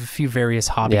a few various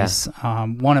hobbies.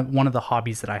 One of the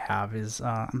hobbies that I have is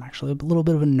I'm actually a little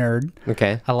bit of a nerd.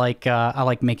 I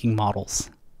like making models.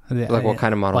 Like what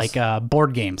kind of models? Like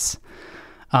board games.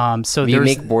 So you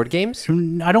make board games?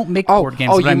 I don't make board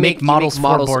games, but I make models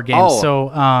for board games.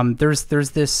 So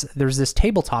there's this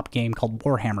tabletop game called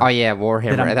Warhammer. Oh yeah,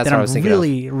 Warhammer. That's what I was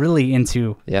thinking. Really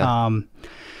into.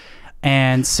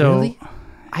 And so really?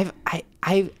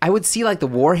 I would see like the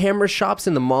Warhammer shops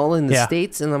in the mall in the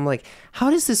States, and I'm like, how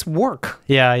does this work?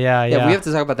 Yeah. We have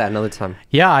to talk about that another time.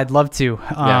 Yeah, I'd love to.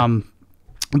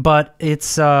 But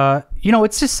it's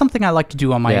it's just something I like to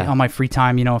do on my free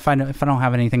time. You know, if I don't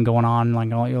have anything going on,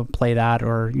 like I'll play that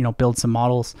or build some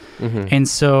models. And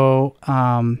so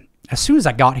as soon as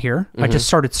I got here, I just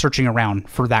started searching around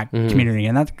for that community.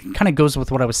 And that kind of goes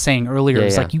with what I was saying earlier.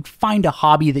 It's like you find a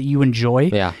hobby that you enjoy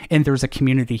and there's a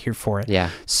community here for it. Yeah.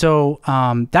 So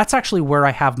that's actually where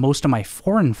I have most of my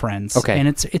foreign friends. Okay. And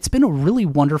it's been a really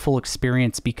wonderful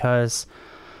experience because,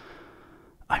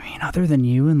 I mean, other than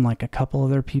you and like a couple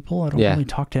other people, I don't really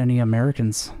talk to any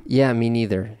Americans. Yeah, me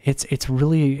neither. It's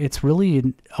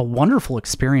really a wonderful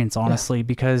experience, honestly,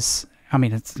 because I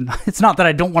mean, it's not that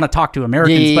I don't want to talk to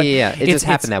Americans, but it just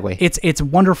happened that way. It's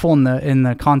wonderful in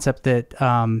the concept that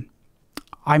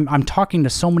I'm talking to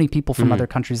so many people from other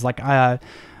countries. Like one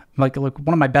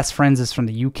of my best friends is from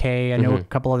the UK. I know a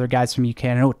couple other guys from UK.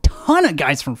 I know a ton of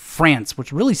guys from France,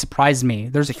 which really surprised me.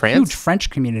 There's a huge French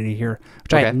community here,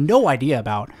 which I had no idea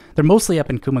about. They're mostly up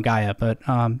in Kumagaya, but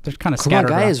they're kind of scattered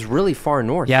around. Kumagaya is really far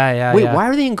north. Yeah. Wait, why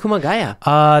are they in Kumagaya?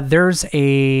 There's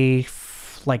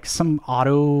some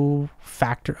auto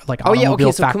factory, like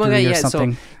automobile factory Kumagaya, or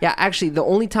something. So, actually, the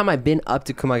only time I've been up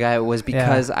to Kumagaya was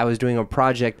because I was doing a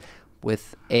project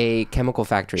with a chemical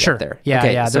factory up there.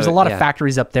 There's a lot of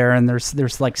factories up there, and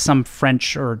there's like some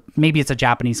French, or maybe it's a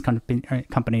Japanese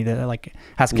company that like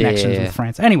has connections with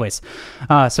France. Anyways,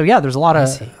 there's a lot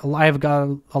of I've got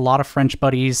a lot of French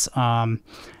buddies.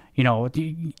 You know,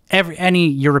 any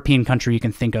European country you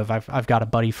can think of, I've got a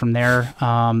buddy from there.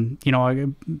 You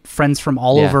know, friends from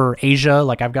all over Asia.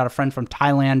 Like I've got a friend from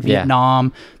Thailand,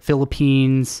 Vietnam,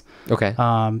 Philippines. Okay.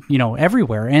 You know,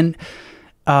 everywhere, and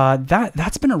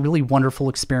that's been a really wonderful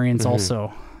experience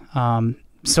also.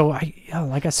 So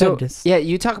like I said,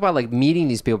 you talk about like meeting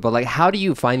these people, but like how do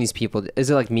you find these people? Is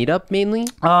it like Meetup mainly?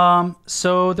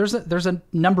 So there's a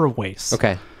number of ways.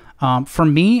 Okay. For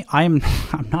me, I'm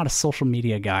not a social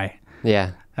media guy.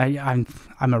 Yeah. I'm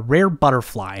a rare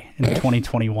butterfly in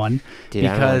 2021 Dude,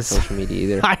 because I don't like social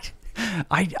media either.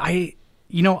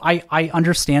 I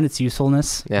understand its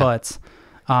usefulness, but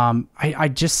I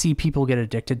just see people get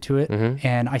addicted to it,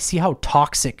 and I see how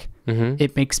toxic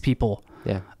it makes people.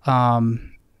 Yeah.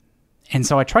 And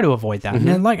so I try to avoid that.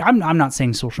 And like I'm not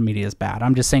saying social media is bad.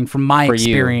 I'm just saying from my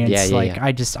experience,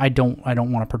 I don't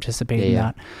want to participate in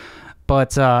that.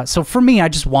 But so for me, I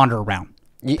just wander around.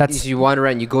 You wander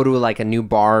around. You go to like a new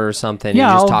bar or something. Yeah,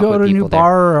 and just I'll talk go with to a people new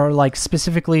bar, or like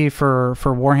specifically for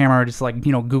Warhammer, just like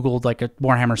Googled like a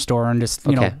Warhammer store and just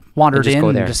wandered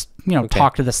in and just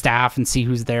talk to the staff and see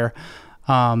who's there.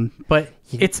 But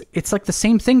it's like the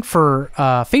same thing for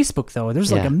Facebook though.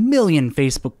 There's like a million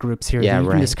Facebook groups here that you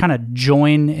can just kind of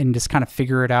join and just kind of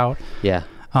figure it out. Yeah.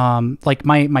 Like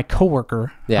my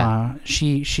coworker,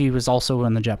 she was also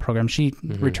in the JET program. She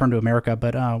returned to America,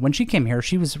 but when she came here,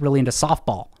 she was really into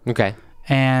softball. Okay.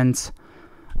 And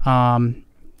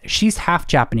she's half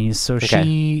Japanese, so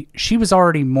she was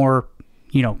already more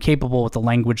capable with the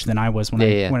language than I was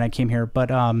when I came here. But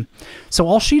so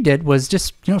all she did was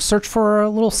just search for a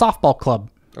little softball club.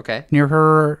 Okay. Near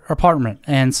her apartment,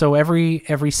 and so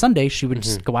every Sunday she would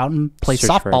just go out and play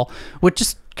softball with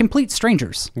just complete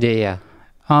strangers. Yeah.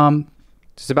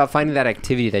 It's about finding that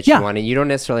activity that you want, and you don't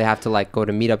necessarily have to like go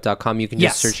to meetup.com. You can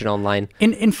just search it online.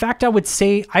 In fact, I would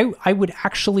say I would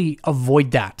actually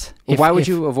avoid that. Why would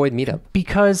you avoid Meetup?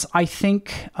 Because I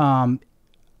think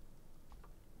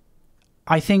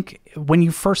when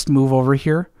you first move over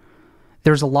here,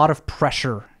 there's a lot of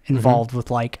pressure involved with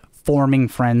like forming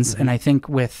friends, and I think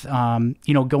with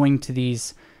going to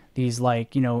these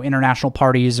like international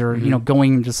parties, or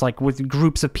going just like with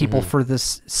groups of people for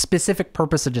this specific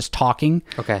purpose of just talking.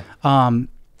 Okay.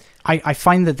 I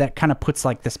find that kind of puts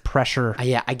like this pressure.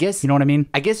 Yeah, I guess. You know what I mean?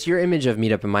 I guess your image of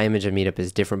Meetup and my image of Meetup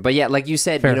is different. But yeah, like you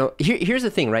said, here's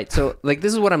the thing, right? So like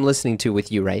this is what I'm listening to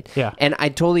with you, right? Yeah. And I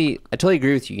totally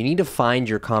agree with you. You need to find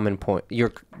your common point,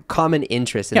 your common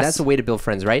interest, and that's a way to build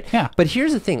friends, right? Yeah. But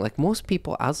here's the thing, like most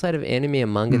people outside of anime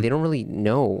and manga, they don't really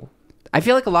know. I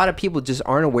feel like a lot of people just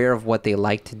aren't aware of what they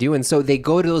like to do, and so they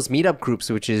go to those Meetup groups,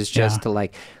 which is just to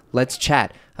like, let's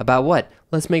chat about what?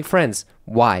 Let's make friends.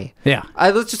 Why? Yeah.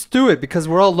 Let's just do it because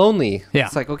we're all lonely. Yeah.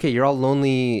 It's like, okay, you're all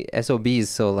lonely SOBs,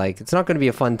 so like it's not going to be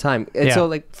a fun time. And so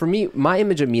like for me, my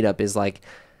image of Meetup is like,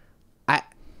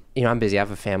 I'm busy. I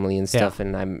have a family and stuff,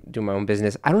 and I'm doing my own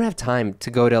business. I don't have time to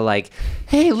go to like,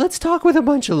 hey, let's talk with a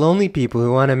bunch of lonely people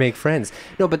who want to make friends.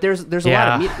 No, but there's a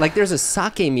lot of like there's a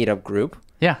sake Meetup group.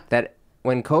 Yeah. That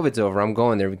when COVID's over, I'm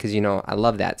going there because I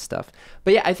love that stuff.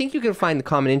 But yeah, I think you can find the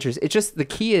common interest. It's just the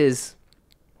key is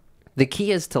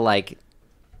to like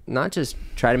not just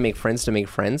try to make friends,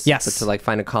 but to like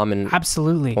find a common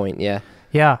point.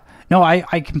 Yeah. No,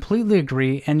 I completely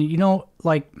agree. And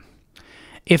like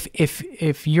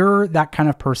if you're that kind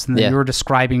of person that you were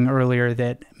describing earlier,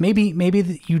 that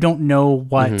maybe you don't know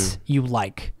what you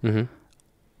like.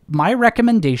 My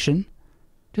recommendation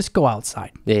just go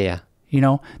outside. Yeah. You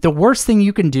know, the worst thing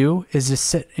you can do is just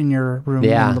sit in your room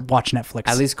and watch Netflix.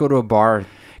 At least go to a bar.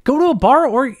 Go to a bar,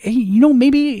 or you know,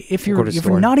 maybe if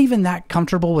you're not even that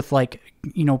comfortable with like,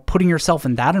 you know, putting yourself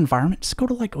in that environment, just go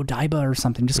to like Odaiba or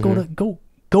something. Just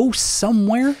go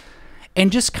somewhere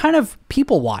and just kind of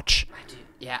people watch.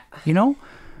 Yeah. You know?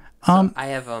 So I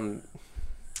have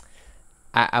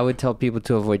I would tell people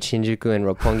to avoid Shinjuku and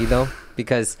Roppongi though,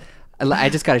 because I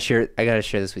just gotta share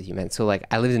this with you, man. So like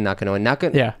I lived in Nakano, and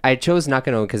I chose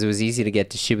Nakano because it was easy to get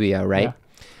to Shibuya, right?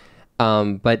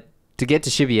 Yeah. But to get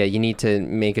to Shibuya, you need to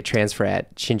make a transfer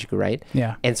at Shinjuku, right?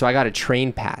 Yeah. And so I got a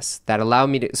train pass that allowed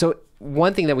me to. So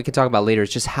one thing that we can talk about later is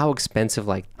just how expensive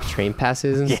like train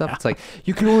passes and stuff. It's like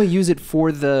you can only use it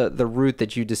for the route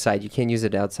that you decide. You can't use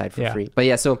it outside for free. But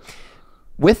yeah, so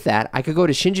with that, I could go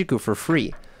to Shinjuku for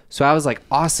free. So I was like,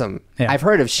 awesome. Yeah. I've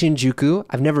heard of Shinjuku.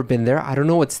 I've never been there. I don't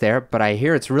know what's there, but I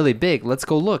hear it's really big. Let's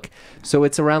go look. So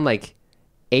it's around like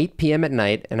 8 p.m. at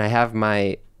night, and I have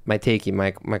my Teiki,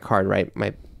 my card, right?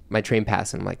 My train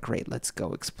pass, and I'm like, great, let's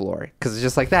go explore. Because it's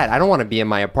just like that. I don't want to be in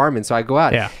my apartment, so I go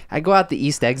out. Yeah. I go out the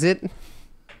east exit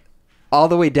all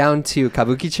the way down to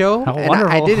Kabukicho. Oh, and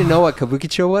I didn't know what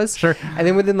Kabukicho was. Sure. And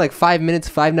then within like 5 minutes,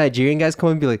 5 Nigerian guys come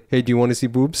and be like, hey, do you want to see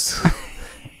boobs?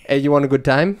 Hey, you want a good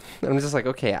time? And I'm just like,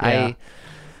 okay,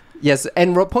 yes,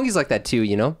 and Roppongi's like that too,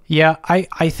 you know? Yeah,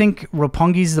 I think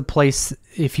Roppongi's the place,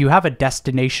 if you have a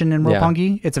destination in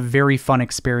Roppongi, it's a very fun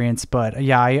experience. But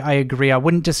yeah, I agree. I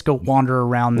wouldn't just go wander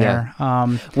around there.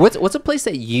 What's a place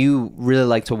that you really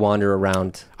like to wander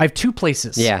around? I have 2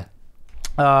 places. Yeah.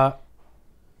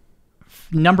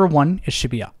 Number 1 is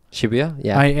Shibuya. Shibuya?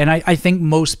 Yeah. I think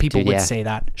most people would say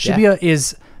that. Shibuya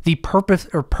is the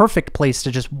perfect place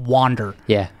to just wander.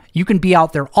 Yeah. You can be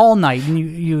out there all night, and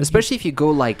you especially if you go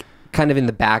like kind of in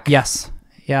the back. Yes.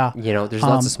 Yeah. You know, there's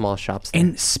lots of small shops there.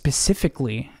 And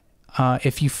specifically,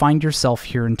 if you find yourself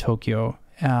here in Tokyo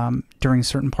during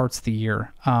certain parts of the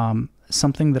year,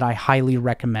 something that I highly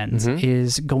recommend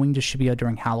is going to Shibuya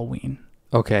during Halloween.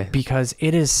 Okay. Because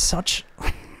it is such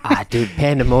dude,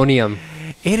 pandemonium.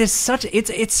 It is such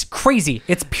it's crazy.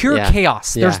 It's pure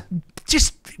chaos. There's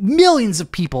just millions of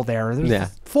people there.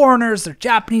 There's foreigners, there's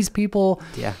Japanese people.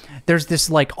 Yeah. There's this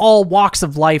like all walks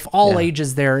of life, all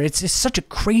ages there. It's just such a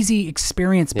crazy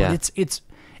experience, but it's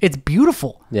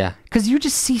beautiful. Yeah. Because you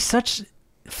just see such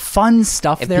fun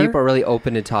stuff there. People are really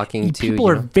open to talking to. People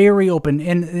are very open,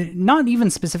 and not even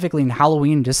specifically in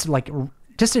Halloween,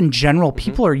 just in general,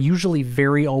 people are usually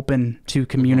very open to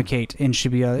communicate in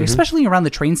Shibuya, especially around the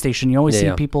train station. You always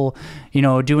see people, you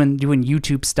know, doing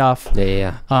YouTube stuff.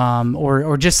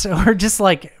 Or just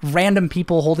like random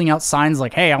people holding out signs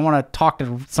like, "Hey, I want to talk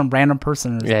to some random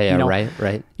person." You know?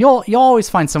 Right. You'll always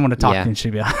find someone to talk to in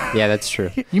Shibuya. Yeah, that's true.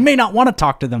 You may not want to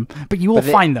talk to them, but you will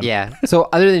find them. Yeah. So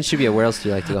other than Shibuya, where else do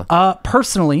you like to go?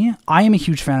 Personally, I am a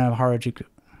huge fan of Harajuku.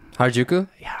 Harajuku?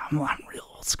 Yeah, I'm real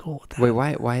old school with that. Wait,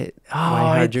 why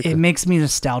Harajuku? It makes me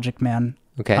nostalgic, man.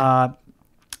 Okay.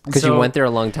 Because you went there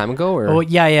a long time ago, or? Oh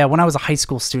yeah. When I was a high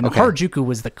school student, Harajuku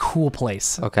was the cool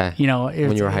place. Okay. You know,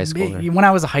 when you were a high schooler. When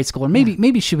I was a high schooler,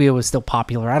 maybe Shibuya was still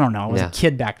popular. I don't know. I was a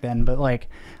kid back then, but like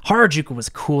Harajuku was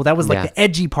cool. That was like the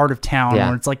edgy part of town,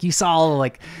 where it's like you saw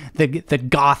like the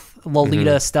goth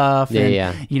Lolita stuff,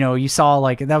 and you know, you saw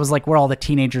like that was like where all the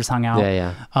teenagers hung out.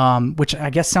 Which I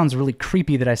guess sounds really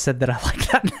creepy that I said that I like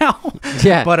that now.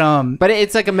 Yeah. But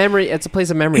it's like a memory. It's a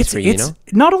place of memories for you, you know.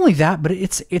 Not only that, but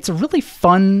it's a really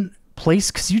fun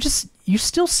place because you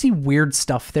still see weird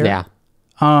stuff there.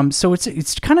 Yeah. So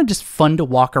it's kind of just fun to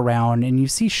walk around, and you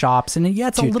see shops, and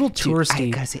it's a little touristy. I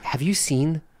gotta say, have you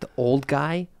seen the old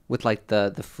guy with like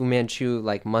the Fu Manchu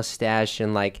like mustache,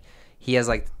 and like he has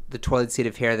like the toilet seat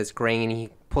of hair that's graying, and he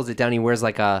pulls it down. He wears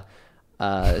like a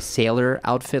sailor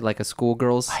outfit, like a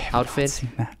schoolgirl's outfit. Not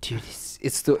seen that. Dude,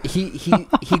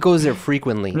 he goes there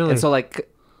frequently. Really? And so like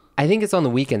I think it's on the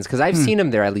weekends because I've seen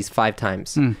him there at least 5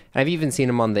 times. And I've even seen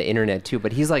him on the internet too.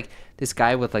 But he's like this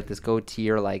guy with like this goatee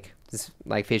or like this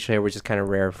like facial hair, which is kind of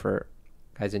rare for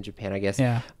guys in Japan, I guess.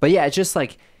 Yeah. But yeah, it's just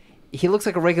like he looks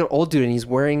like a regular old dude, and he's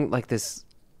wearing like this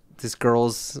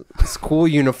girl's school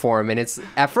uniform, and it's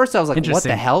at first I was like, what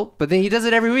the hell? But then he does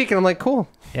it every week, and I'm like, cool.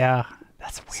 Yeah,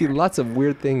 that's weird. See lots of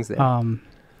weird things there.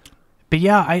 But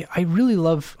yeah, I really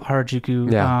love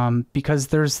Harajuku because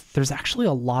there's actually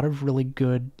a lot of really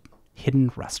good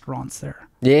hidden restaurants there.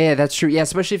 Yeah, that's true. Yeah,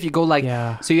 especially if you go like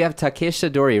so you have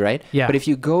Takeshita Dori, right? Yeah. But if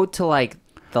you go to like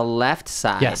the left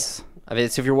side, I mean,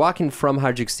 so if you're walking from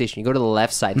Harajuku Station, you go to the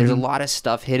left side. There's a lot of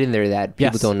stuff hidden there that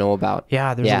people don't know about.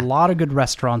 Yeah, there's a lot of good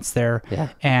restaurants there. Yeah.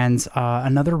 And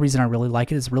another reason I really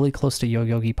like it is really close to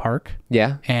Yoyogi Park.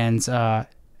 Yeah. And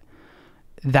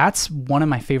that's one of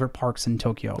my favorite parks in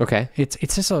Tokyo. Okay.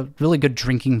 It's just a really good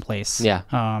drinking place. Yeah.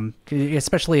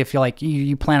 Especially if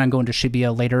you plan on going to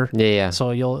Shibuya later. Yeah.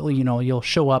 So you'll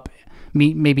show up,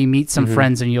 meet some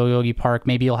friends in Yoyogi Park.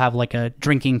 Maybe you'll have like a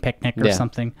drinking picnic or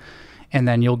something, and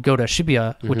then you'll go to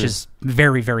Shibuya, which is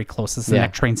very, very close. It's the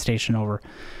next train station over.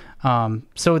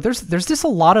 So there's just a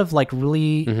lot of like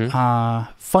really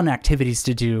fun activities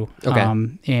to do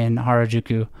in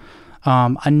Harajuku.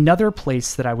 Another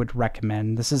place that I would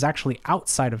recommend, this is actually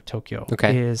outside of Tokyo,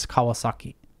 is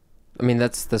Kawasaki. I mean,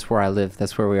 that's where I live.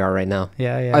 That's where we are right now.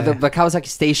 Yeah. The Kawasaki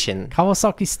Station.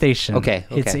 Kawasaki Station. Okay.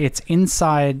 It's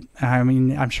inside. I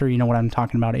mean, I'm sure you know what I'm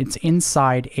talking about. It's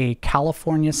inside a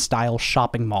California-style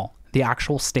shopping mall, the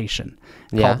actual station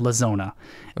called La Zona,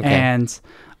 and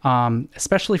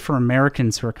especially for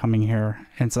Americans who are coming here,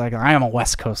 it's like I am a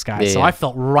West Coast guy, so I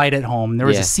felt right at home. There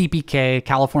was a CPK,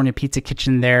 California Pizza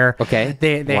Kitchen there. Okay,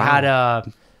 they had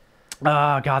a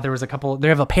there was a couple. They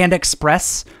have a Panda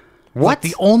Express. What? Like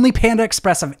the only Panda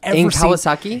Express I've ever seen. In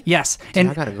Kawasaki? Yes. Dude, and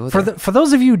I gotta go there. For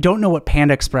those of you who don't know what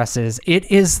Panda Express is,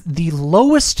 it is the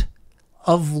lowest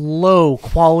of low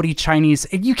quality Chinese.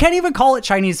 You can't even call it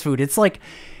Chinese food. It's the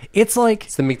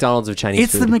McDonald's of Chinese food.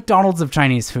 It's the McDonald's of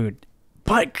Chinese food.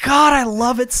 But God, I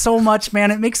love it so much,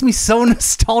 man. It makes me so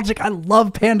nostalgic. I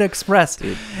love Panda Express.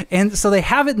 Dude. And so they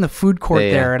have it in the food court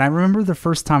there. And I remember the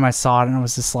first time I saw it and I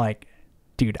was just like,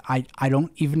 dude, I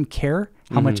don't even care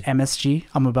how much MSG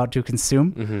I'm about to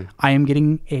consume. I am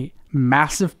getting a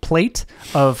massive plate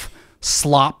of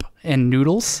slop and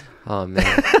noodles. Oh man.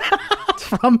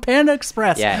 From Panda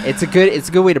Express. Yeah, it's a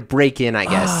good way to break in, I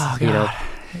guess. Oh, you know.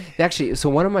 Actually, so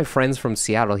one of my friends from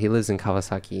Seattle, he lives in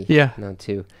Kawasaki now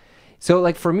too. So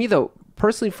like for me though,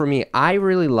 personally for me, I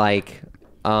really like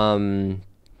and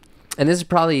this is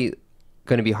probably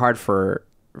going to be hard for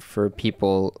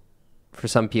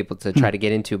some people to try to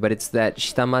get into, but it's that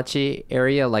Shitamachi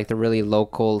area, like the really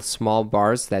local small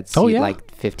bars that seat like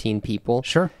 15 people.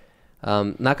 Sure.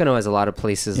 Nakano has a lot of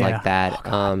places like that.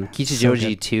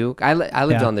 Kichijoji too. I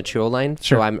lived on the Chuo line,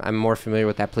 so I'm more familiar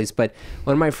with that place. But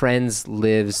one of my friends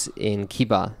lives in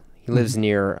Kiba. He lives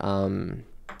near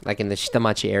like in the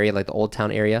Shitamachi area, like the Old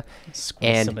Town area.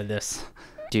 And some of this,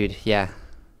 dude. Yeah,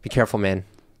 be careful, man.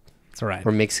 It's all right.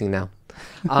 We're mixing now.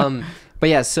 But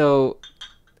yeah, so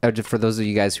for those of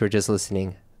you guys who are just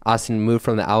listening, Austin moved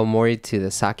from the Aomori to the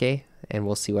Sake, and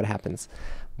we'll see what happens.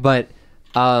 But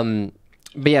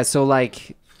yeah, so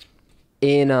like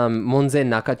in Monzen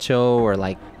Nakacho or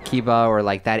like Kiba or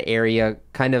like that area,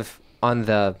 kind of on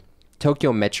the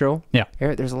Tokyo Metro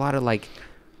area, there's a lot of like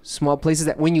small places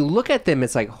that when you look at them,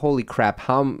 it's like, holy crap,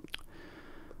 how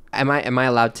am I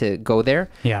allowed to go there?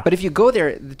 Yeah. But if you go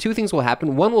there, the two things will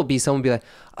happen. One will be someone will be like,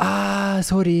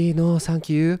 sorry, no, thank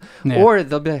you. Yeah. Or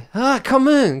they'll be like, come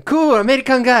on, cool,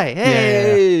 American guy,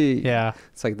 hey. Yeah.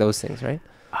 It's like those things, right?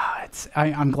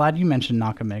 I'm glad you mentioned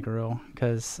Nakameguro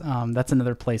because that's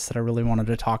another place that I really wanted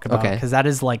to talk about because that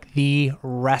is like the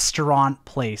restaurant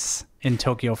place in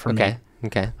Tokyo for me.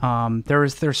 Okay.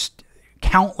 There's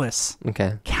countless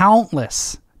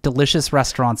delicious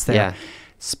restaurants there. Yeah.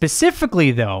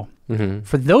 Specifically though,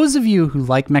 for those of you who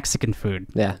like Mexican food,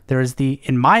 there is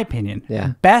in my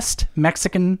opinion, best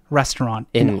Mexican restaurant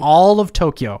in all of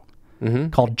Tokyo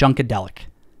called Junkadelic.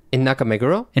 In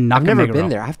Nakameguro? I've never been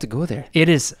there. I have to go there. It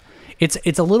is.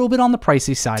 It's a little bit on the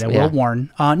pricey side, I will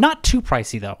warn. Not too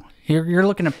pricey though. You're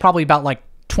looking at probably about like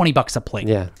 $20 a plate.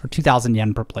 Yeah. Or 2,000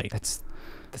 yen per plate. That's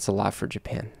a lot for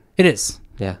Japan. It is.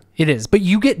 Yeah. It is. But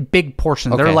you get big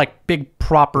portions. They're like big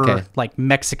proper like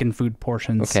Mexican food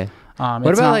portions. Okay.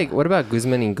 What about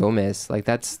Guzman and Gomez? Like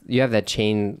you have that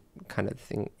chain kind of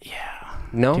thing. Yeah.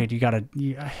 No, dude, you gotta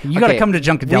come to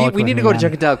Junkadelic. We need to go to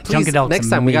Junkadelic. Please, Junkadelic's next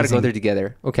time amazing. We got to go there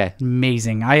together. Okay.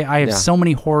 Amazing. I have so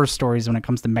many horror stories when it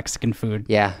comes to Mexican food.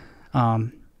 Yeah.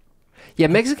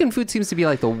 Mexican food seems to be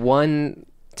like the one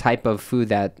type of food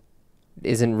that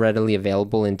isn't readily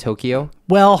available in Tokyo.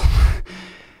 Well,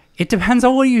 it depends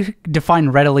on what you define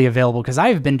readily available. Because I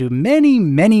have been to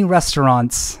many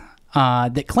restaurants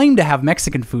that claim to have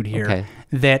Mexican food here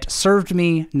that served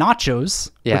me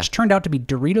nachos, which turned out to be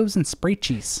Doritos and spray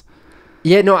cheese.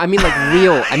 Yeah, no, I mean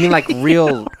like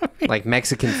real like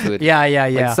Mexican food. Yeah.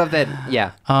 Like stuff that, But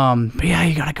yeah,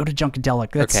 you gotta go to Junkadelic.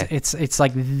 It's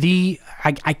like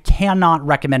I cannot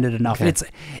recommend it enough.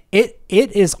 It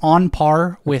is on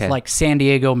par with like San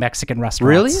Diego Mexican restaurants.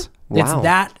 Really? Wow. It's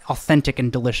that authentic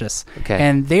and delicious. Okay.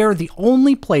 And they are the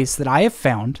only place that I have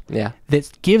found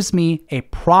that gives me a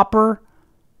proper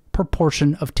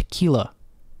proportion of tequila.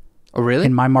 Oh, really?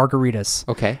 In my margaritas.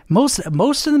 Okay. Most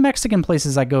of the Mexican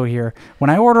places I go here, when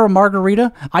I order a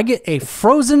margarita, I get a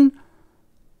frozen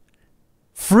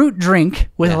fruit drink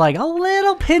with like a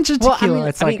little pinch of tequila.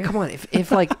 Well, I mean, come on. If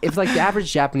the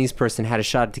average Japanese person had a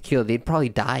shot of tequila, they'd probably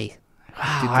die.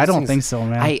 Dude, I don't think so,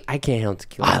 man. I can't handle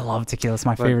tequila. I love tequila. It's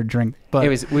my favorite drink. But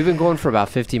anyways, we've been going for about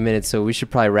 50 minutes, so we should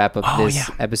probably wrap up this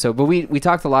episode. But we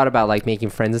talked a lot about like making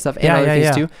friends and stuff and other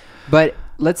things too. But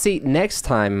let's see, next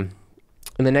time,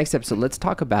 in the next episode, let's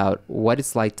talk about what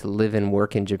it's like to live and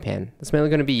work in Japan. It's mainly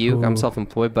going to be you. Ooh. I'm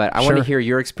self-employed, but I want to hear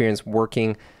your experience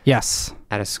working at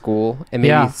a school and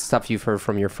maybe stuff you've heard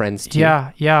from your friends too.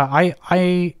 Yeah. I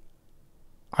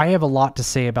have a lot to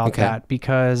say about that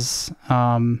because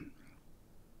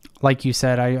like you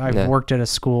said, I've worked at a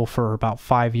school for about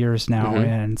 5 years now,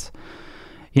 and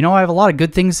I have a lot of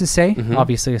good things to say.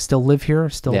 Obviously, I still live here,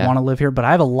 still want to live here, but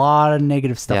I have a lot of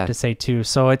negative stuff to say too.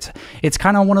 So it's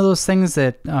kind of one of those things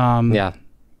that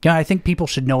I think people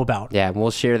should know about. Yeah,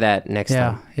 we'll share that next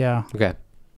time. Yeah. Okay.